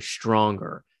from it, getting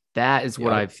stronger. That is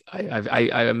what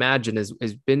I imagine has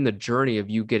been the journey of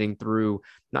you getting through,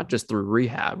 not just through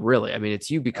rehab, really. I mean, it's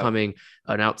you becoming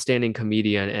an outstanding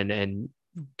comedian and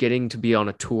getting to be on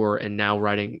a tour and now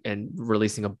writing and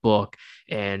releasing a book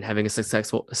and having a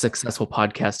successful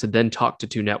podcast to then talk to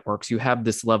two networks. You have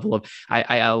this level of,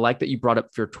 I like that you brought up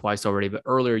fear twice already, but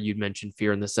earlier you'd mentioned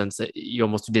fear in the sense that you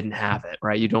almost didn't have it,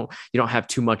 right? You don't have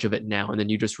too much of it now. And then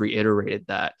you just reiterated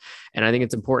that. And I think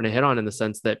it's important to hit on in the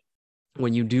sense that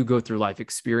when you do go through life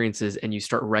experiences and you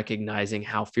start recognizing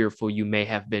how fearful you may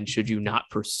have been should you not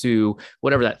pursue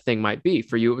whatever that thing might be.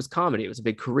 For you, it was comedy. It was a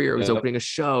big career. It was opening a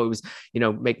show. It was,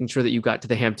 making sure that you got to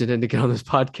the Hampton Inn to get on this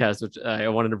podcast, which I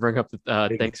wanted to bring up.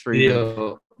 Thanks for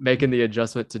making the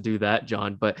adjustment to do that,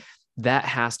 John. But that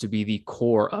has to be the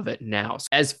core of it now. So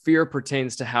as fear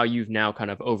pertains to how you've now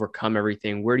kind of overcome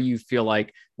everything, where do you feel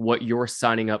like what you're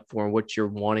signing up for and what you're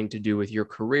wanting to do with your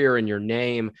career and your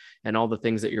name and all the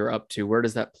things that you're up to, where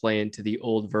does that play into the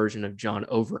old version of John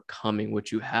overcoming what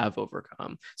you have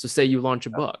overcome? So say you launch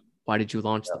a book. Why did you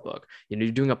launch the book? You're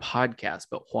doing a podcast,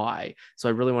 but why? So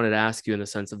I really wanted to ask you in the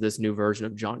sense of this new version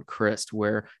of John Crist,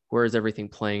 where is everything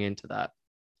playing into that?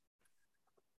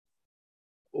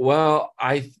 Well,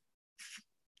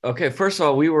 okay, first of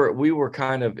all, we were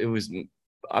kind of, there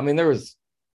was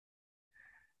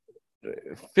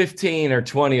 15 or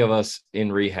 20 of us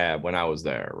in rehab when I was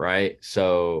there, right?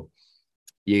 So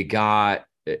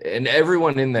and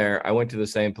everyone in there, I went to the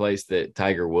same place that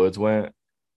Tiger Woods went.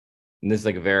 And this is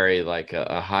like a very like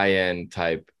a high-end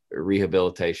type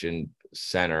rehabilitation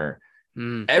center.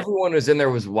 Everyone who's in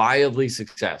there was wildly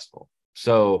successful.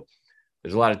 So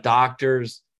there's a lot of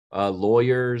doctors,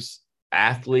 lawyers,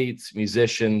 athletes,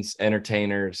 musicians,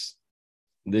 entertainers,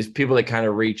 these people that kind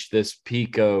of reach this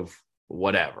peak of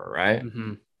whatever, right?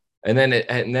 And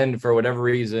then for whatever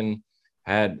reason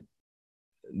had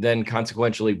then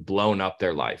consequentially blown up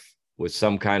their life with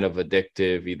some kind of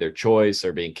addictive either choice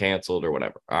or being canceled or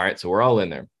whatever. All right, so we're all in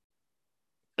there,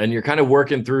 and you're kind of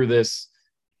working through this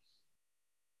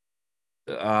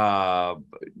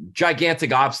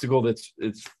gigantic obstacle it's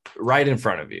right in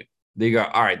front of you. You go,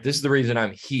 all right, this is the reason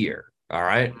I'm here. All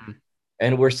right.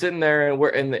 And we're sitting there and we're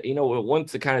in the,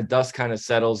 once the kind of dust kind of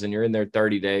settles and you're in there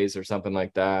 30 days or something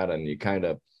like that. And you kind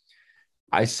of,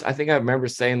 I think I remember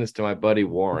saying this to my buddy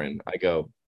Warren. I go,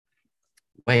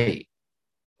 wait,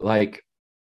 like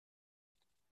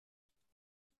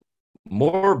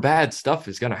more bad stuff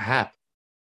is going to happen.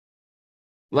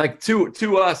 Like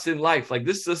to us in life, like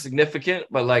this is significant,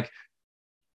 but like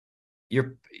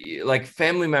like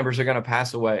family members are going to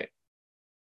pass away.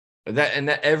 That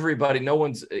everybody, no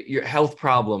one's your health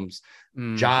problems,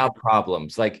 job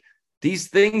problems, like these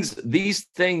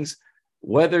things,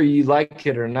 whether you like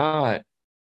it or not,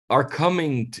 are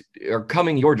coming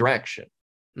your direction.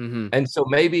 And so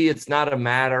maybe it's not a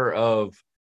matter of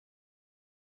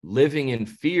living in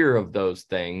fear of those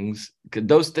things, because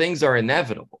those things are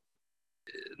inevitable.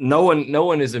 No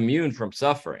one is immune from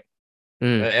suffering.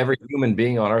 Every human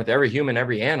being on earth, every human,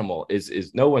 every animal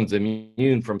is no one's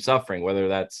immune from suffering, whether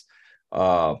that's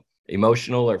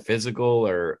emotional or physical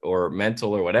or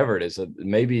mental or whatever it is. So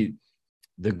maybe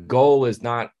the goal is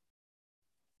not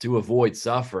to avoid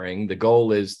suffering. The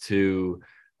goal is to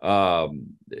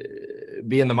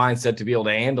be in the mindset to be able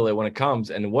to handle it when it comes.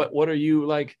 And what are you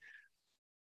like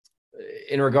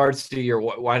in regards to your,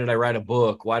 why did I write a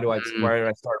book? Why did I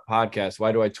start a podcast?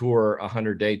 Why do I tour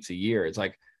 100 dates a year? It's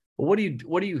like, well, what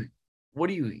do you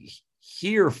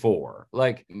here for?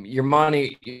 Like, your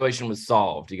money situation was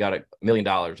solved. You got $1 million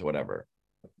or whatever.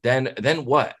 Then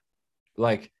what?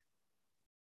 Like,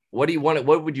 what do you want?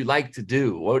 What would you like to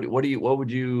do?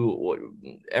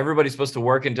 Everybody's supposed to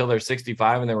work until they're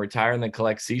 65 and then retire and then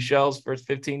collect seashells for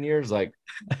 15 years. Like,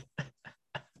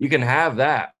 you can have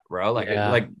that, bro.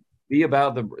 Like be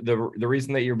about the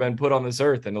reason that you've been put on this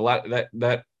earth. And a lot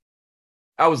that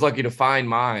I was lucky to find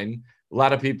mine. A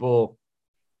lot of people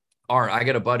aren't. I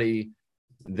got a buddy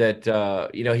that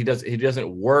he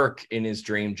doesn't work in his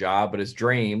dream job, but his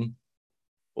dream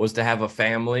was to have a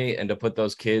family and to put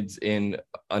those kids in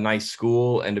a nice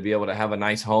school and to be able to have a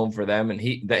nice home for them. And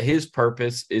his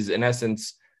purpose is, in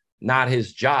essence, not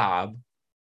his job,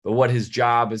 but what his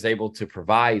job is able to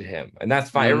provide him. And that's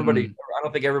fine. I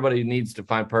don't think everybody needs to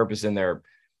find purpose in their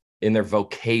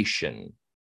vocation,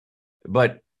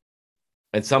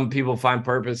 and some people find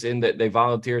purpose in that they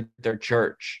volunteer at their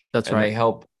church. That's right.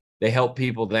 They help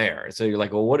people there. So you're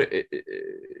like, well,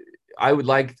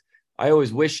 I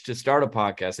always wish to start a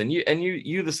podcast, and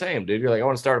you the same, dude. You're like, I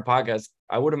want to start a podcast.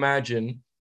 I would imagine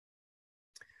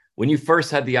when you first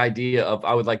had the idea of,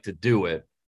 I would like to do it,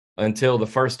 until the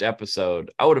first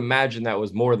episode, I would imagine that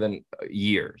was more than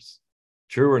years.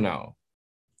 True or no?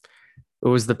 It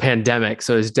was the pandemic,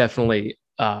 so it's definitely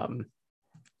a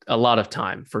lot of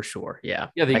time for sure. Yeah.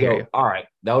 Yeah. They go, all right,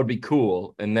 that would be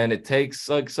cool. And then it takes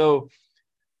so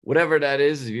whatever that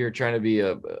is, if you're trying to be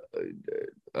a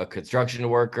construction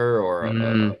worker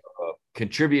or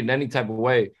contribute in any type of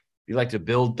way, if you like to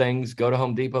build things, go to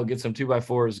Home Depot, get some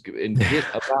 2x4s and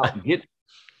get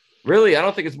really, I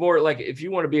don't think it's more like, if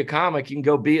you want to be a comic, you can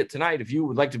go be it tonight. If you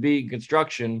would like to be in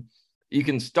construction, you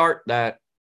can start that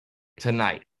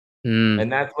tonight.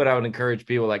 And that's what I would encourage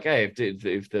people. Like, hey,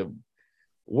 if the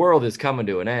world is coming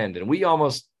to an end, and we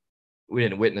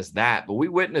didn't witness that, but we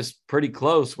witnessed pretty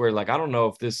close, where, like, I don't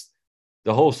know if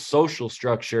the whole social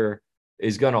structure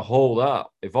is going to hold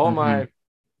up. If all my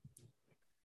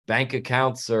bank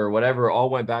accounts or whatever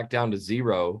all went back down to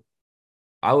zero,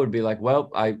 I would be like, well,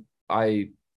 I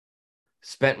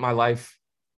spent my life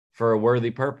for a worthy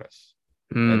purpose.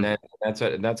 And then that's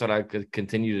what I could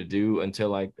continue to do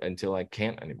until I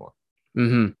can't anymore.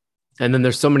 And then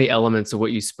there's so many elements of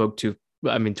what you spoke to,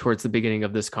 I mean, towards the beginning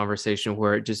of this conversation,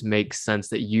 where it just makes sense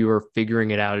that you are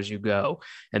figuring it out as you go.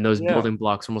 And those building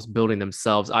blocks are almost building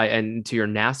themselves. And to your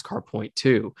NASCAR point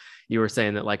too, you were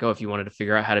saying that, like, oh, if you wanted to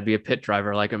figure out how to be a pit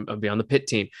driver, like, I'll be on the pit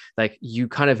team, like, you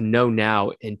kind of know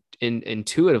now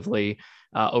intuitively,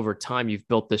 over time, you've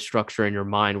built this structure in your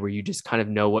mind where you just kind of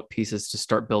know what pieces to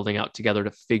start building out together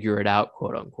to figure it out,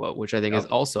 quote unquote, which I think is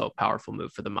also a powerful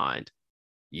move for the mind.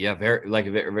 Yeah.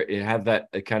 Have that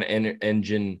kind of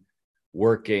engine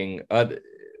working.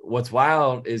 What's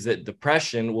wild is that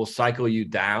depression will cycle you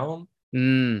down.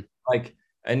 Like,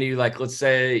 and you, like, let's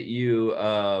say you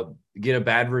get a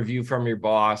bad review from your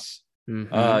boss, you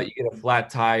get a flat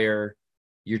tire,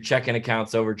 your checking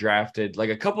account's overdrafted,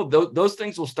 like a couple of those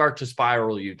things will start to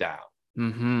spiral you down.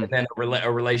 And then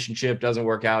a relationship doesn't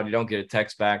work out, you don't get a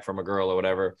text back from a girl or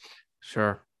whatever.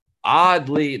 Sure.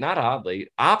 Not oddly,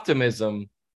 optimism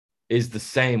is the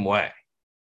same way.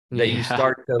 That you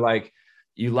start to, like,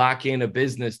 you lock in a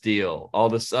business deal, all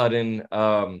of a sudden,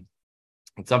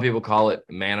 some people call it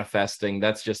manifesting.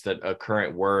 That's just a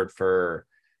current word for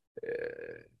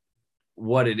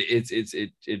what it is.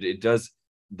 It does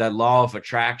that law of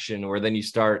attraction, where then you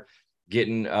start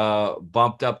getting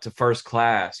bumped up to first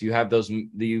class. You have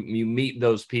you meet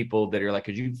those people that are like,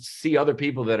 because you see other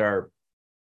people that are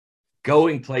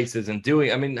going places and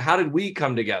doing. I mean, how did we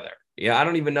come together? Yeah, I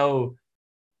don't even know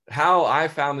how I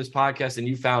found this podcast and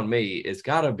you found me. It's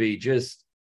got to be just,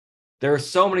 there are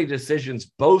so many decisions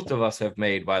both of us have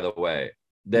made, by the way,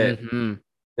 that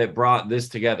brought this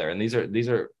together. And these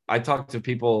are I talk to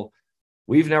people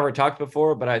we've never talked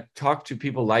before, but I talk to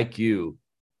people like you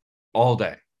all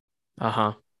day.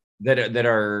 That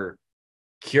are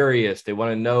curious. They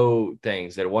want to know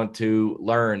things, that want to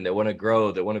learn, that want to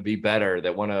grow, that want to be better,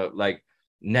 that want to, like,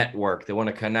 network, they want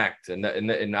to connect.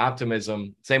 And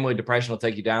optimism, same way depression will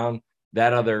take you down,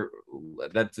 that other,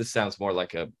 that this sounds more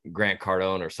like a Grant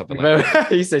Cardone or something like that.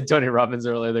 You said Tony Robbins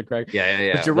earlier, the correct.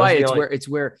 Yeah. But you're Those are right. the only. It's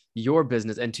where your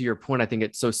business, and to your point, I think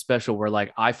it's so special where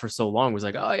like I for so long was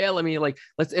like, oh yeah,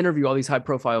 let's interview all these high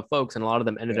profile folks. And a lot of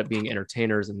them ended up being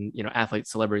entertainers and athletes,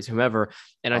 celebrities, whomever.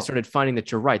 And I started finding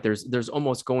that you're right. There's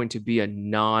almost going to be a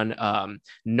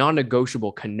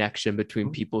non-negotiable connection between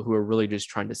people who are really just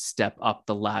trying to step up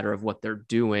the ladder of what they're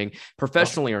doing,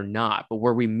 professionally or not. But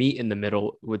where we meet in the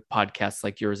middle with podcasts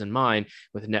like yours and mine,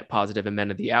 with Net Positive and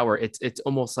Men of the Hour, it's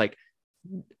almost like,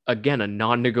 again, a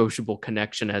non-negotiable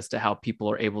connection as to how people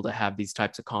are able to have these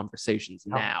types of conversations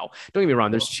now. Don't get me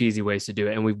wrong, there's cheesy ways to do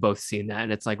it, and we've both seen that.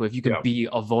 And it's like, well, if you can be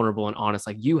a vulnerable and honest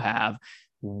like you have,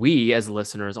 we as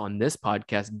listeners on this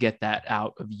podcast get that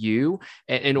out of you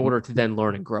in order to then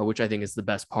learn and grow, which I think is the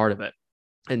best part of it.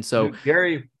 And so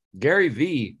Gary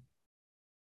V,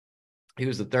 he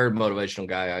was the third motivational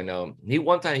guy I know.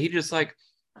 One time he just like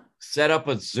set up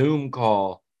a Zoom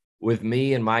call with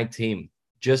me and my team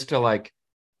just to like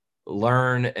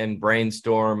learn and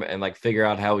brainstorm and like figure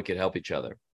out how we could help each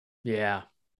other. Yeah.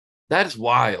 That is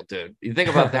wild, dude. You think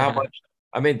about how much,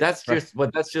 I mean, that's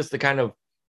just the kind of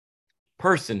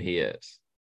person he is.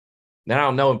 Now I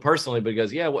don't know him personally, but he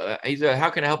goes, yeah, he's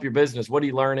how can I help your business? What are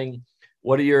you learning?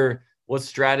 What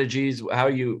strategies? How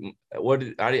are you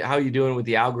doing with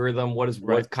the algorithm?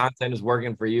 What content is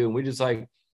working for you? And we just like,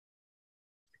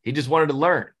 he just wanted to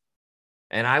learn,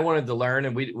 and I wanted to learn,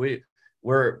 and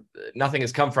we're nothing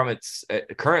has come from it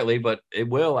currently, but it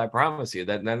will. I promise you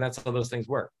that. And that's how those things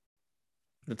work.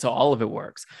 That's how all of it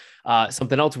works.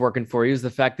 Something else working for you is the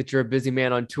fact that you're a busy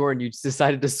man on tour and you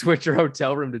decided to switch your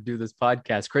hotel room to do this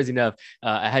podcast. Crazy enough,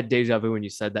 I had deja vu when you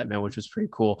said that, man, which was pretty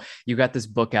cool. You got this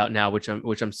book out now, which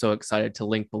I'm so excited to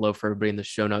link below for everybody in the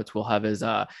show notes. We'll have his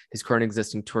current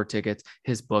existing tour tickets,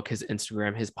 his book, his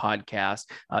Instagram, his podcast.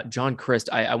 John Crist,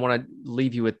 I want to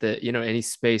leave you with the, any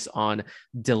space on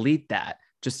Delete That.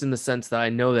 Just in the sense that I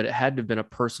know that it had to have been a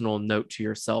personal note to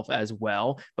yourself as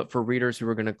well. But for readers who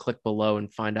are going to click below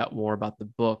and find out more about the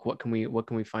book, what can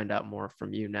we find out more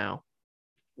from you now?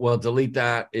 Well, Delete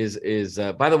That is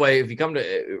by the way, if you come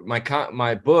to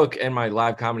my book and my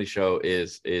live comedy show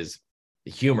is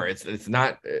humor. It's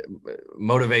not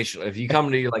motivational. If you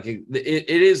come to like it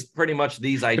is pretty much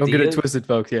these ideas. Don't get it twisted,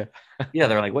 folks. Yeah. Yeah.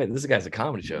 They're like, wait, this guy's a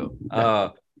comedy show.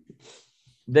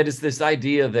 That is this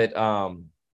idea that,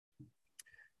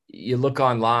 you look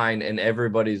online and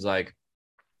everybody's like,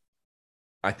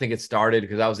 I think it started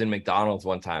because I was in McDonald's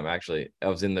one time. Actually, I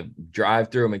was in the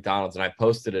drive-through of McDonald's and I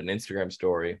posted an Instagram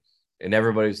story and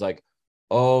everybody's like,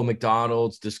 oh,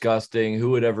 McDonald's, disgusting. Who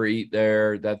would ever eat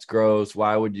there? That's gross.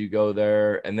 Why would you go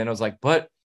there? And then I was like, but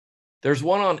there's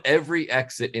one on every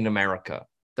exit in America.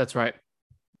 That's right.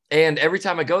 And every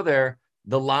time I go there,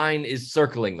 the line is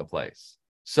circling the place.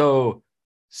 So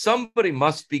somebody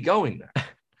must be going there.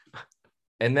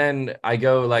 And then I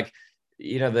go like,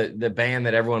 the band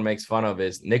that everyone makes fun of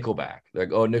is Nickelback. They're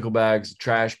like, oh, Nickelback's a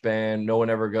trash band. No one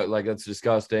ever go, like, that's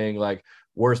disgusting. Like,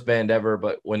 worst band ever.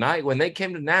 But when they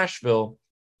came to Nashville,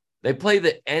 they play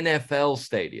the NFL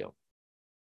stadium.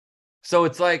 So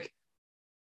it's like,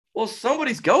 well,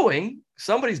 somebody's going.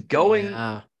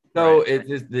 Yeah. So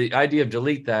it's the idea of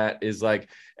Delete That is like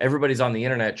everybody's on the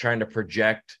internet trying to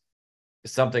project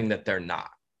something that they're not.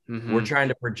 Mm-hmm. We're trying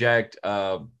to project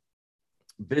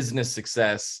business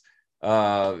success.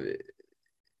 There's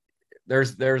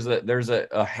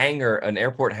a hangar, an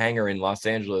airport hangar in Los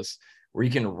Angeles where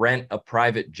you can rent a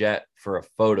private jet for a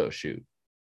photo shoot.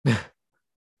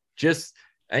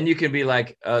 And you can be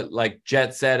like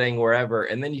jet setting wherever,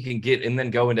 and then you can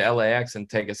go into LAX and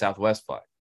take a Southwest flight.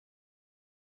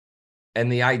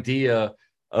 And the idea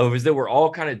is that we're all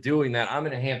kind of doing that. I'm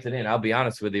in a Hampton Inn, I'll be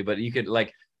honest with you, but you could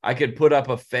I could put up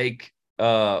a fake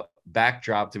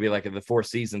backdrop to be like the Four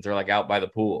Seasons or like out by the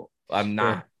pool. I'm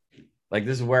not like,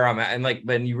 this is where I'm at. And like,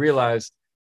 then you realize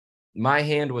my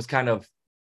hand was kind of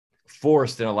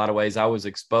forced in a lot of ways. I was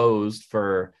exposed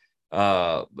for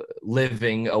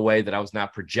living a way that I was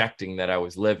not projecting that I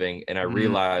was living. And I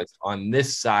realized on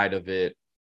this side of it,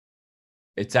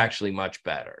 it's actually much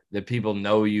better that people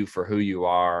know you for who you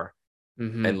are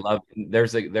and love.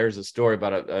 There's a story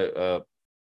about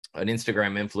an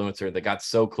Instagram influencer that got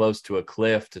so close to a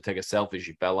cliff to take a selfie,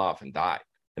 she fell off and died.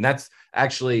 And that's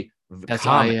actually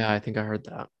common. I think I heard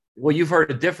that. Well, you've heard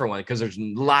a different one because there's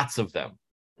lots of them.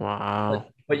 Wow.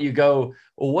 But you go,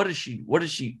 well, what is she,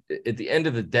 at the end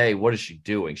of the day, what is she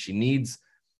doing? She needs,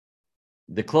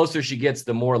 the closer she gets,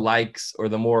 the more likes or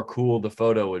the more cool the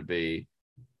photo would be.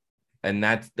 And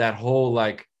that's that whole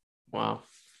like, wow,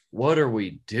 what are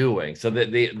we doing? So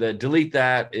the Delete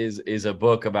That is a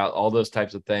book about all those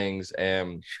types of things.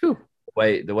 And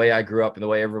the way I grew up and the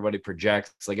way everybody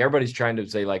projects. Like everybody's trying to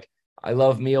say like, I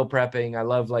love meal prepping. I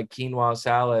love like quinoa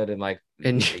salad. And like,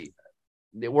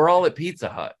 we're all at Pizza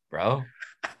Hut, bro.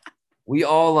 We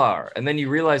all are. And then you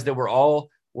realize that we're all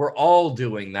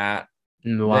doing that.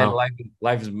 Wow. Then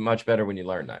life is much better when you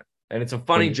learn that. And it's a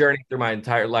funny journey through my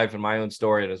entire life and my own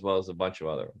story, and as well as a bunch of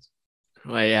other ones.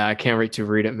 Well, yeah, I can't wait to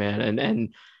read it, man.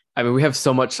 And I mean, we have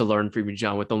so much to learn from you,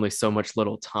 John, with only so much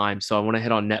little time. So I want to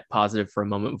hit on net positive for a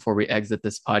moment before we exit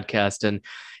this podcast. And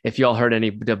if y'all heard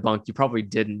any debunk, you probably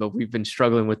didn't, but we've been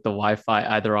struggling with the Wi-Fi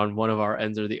either on one of our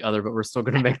ends or the other, but we're still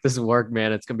going to make this work,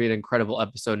 man. It's going to be an incredible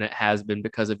episode, and it has been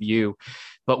because of you.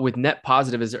 But with net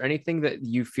positive, is there anything that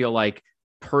you feel like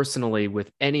personally with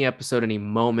any episode, any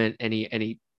moment,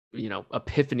 any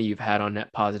epiphany you've had on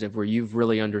net positive where you've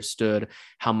really understood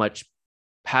how much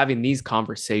having these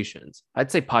conversations,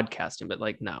 I'd say podcasting, but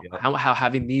like now, how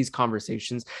having these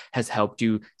conversations has helped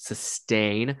you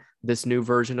sustain this new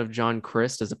version of John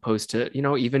Crist, as opposed to,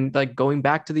 even like going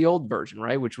back to the old version,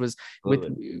 right? Which was with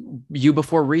you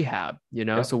before rehab,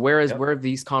 So where have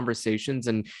these conversations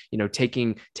and,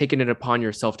 taking it upon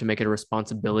yourself to make it a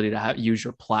responsibility to use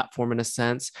your platform in a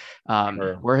sense,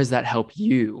 where has that helped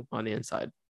you on the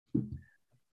inside?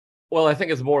 Well, I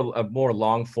think it's a more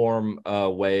long form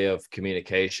way of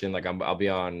communication. Like I'll be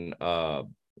on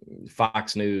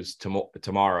Fox News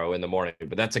tomorrow in the morning,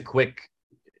 but that's a quick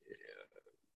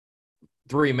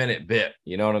 3-minute bit.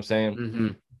 You know what I'm saying? Mm-hmm.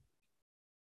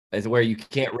 It's where you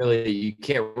can't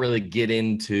really get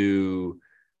into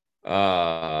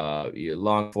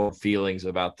long form feelings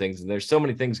about things. And there's so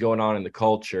many things going on in the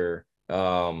culture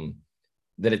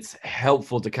that it's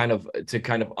helpful to kind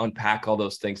of unpack all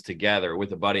those things together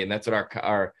with a buddy. And that's what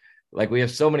our like, we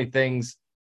have so many things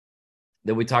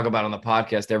that we talk about on the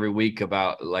podcast every week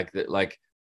about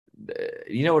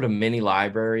you know what a mini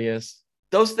library is?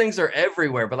 Those things are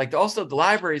everywhere, but like also the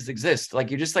libraries exist. Like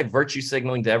you're just like virtue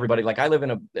signaling to everybody. Like I live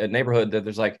in a neighborhood that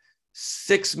there's like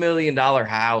 $6 million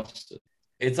house.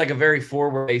 It's like a very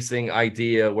forward-facing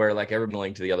idea where like everyone's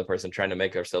linked to the other person, trying to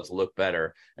make ourselves look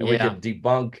better. And we could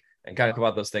debunk and kind of talk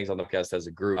about those things on the podcast as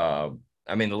a group.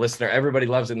 I mean, everybody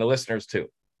loves it, and the listeners too.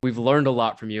 We've learned a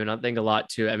lot from you, and I think a lot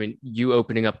too. I mean, you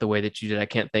opening up the way that you did, I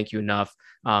can't thank you enough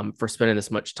for spending this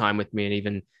much time with me and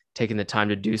even taking the time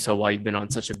to do so while you've been on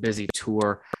such a busy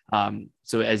tour.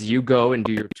 So as you go and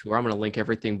do your tour, I'm going to link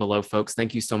everything below, folks.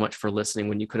 Thank you so much for listening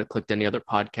when you could have clicked any other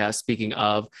podcast. Speaking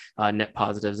of net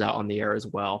positives out on the air as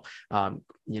well,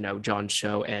 John's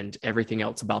show and everything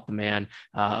else about the man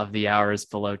of the hour is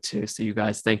below too. So you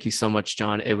guys, thank you so much,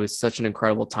 John. It was such an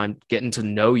incredible time getting to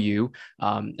know you.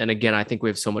 And again, I think we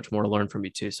have so much more to learn from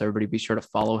you too. So everybody be sure to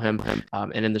follow him.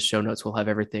 And in the show notes, we'll have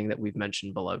everything that we've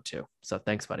mentioned below too. So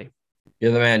thanks, buddy.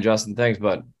 You're the man, Justin. Thanks,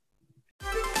 bud.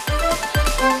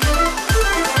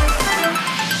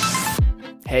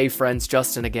 Hey friends,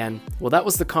 Justin again. Well, that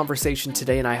was the conversation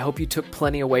today, and I hope you took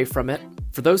plenty away from it.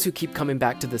 For those who keep coming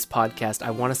back to this podcast,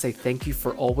 I want to say thank you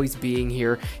for always being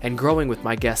here and growing with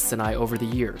my guests and I over the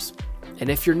years. And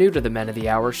if you're new to the Men of the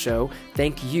Hour show,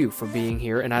 thank you for being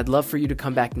here, and I'd love for you to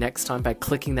come back next time by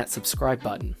clicking that subscribe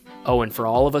button. Oh, and for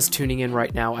all of us tuning in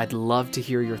right now, I'd love to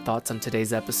hear your thoughts on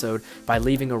today's episode by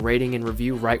leaving a rating and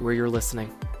review right where you're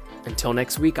listening. Until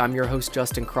next week, I'm your host,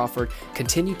 Justin Crawford.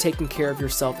 Continue taking care of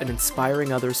yourself and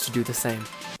inspiring others to do the same.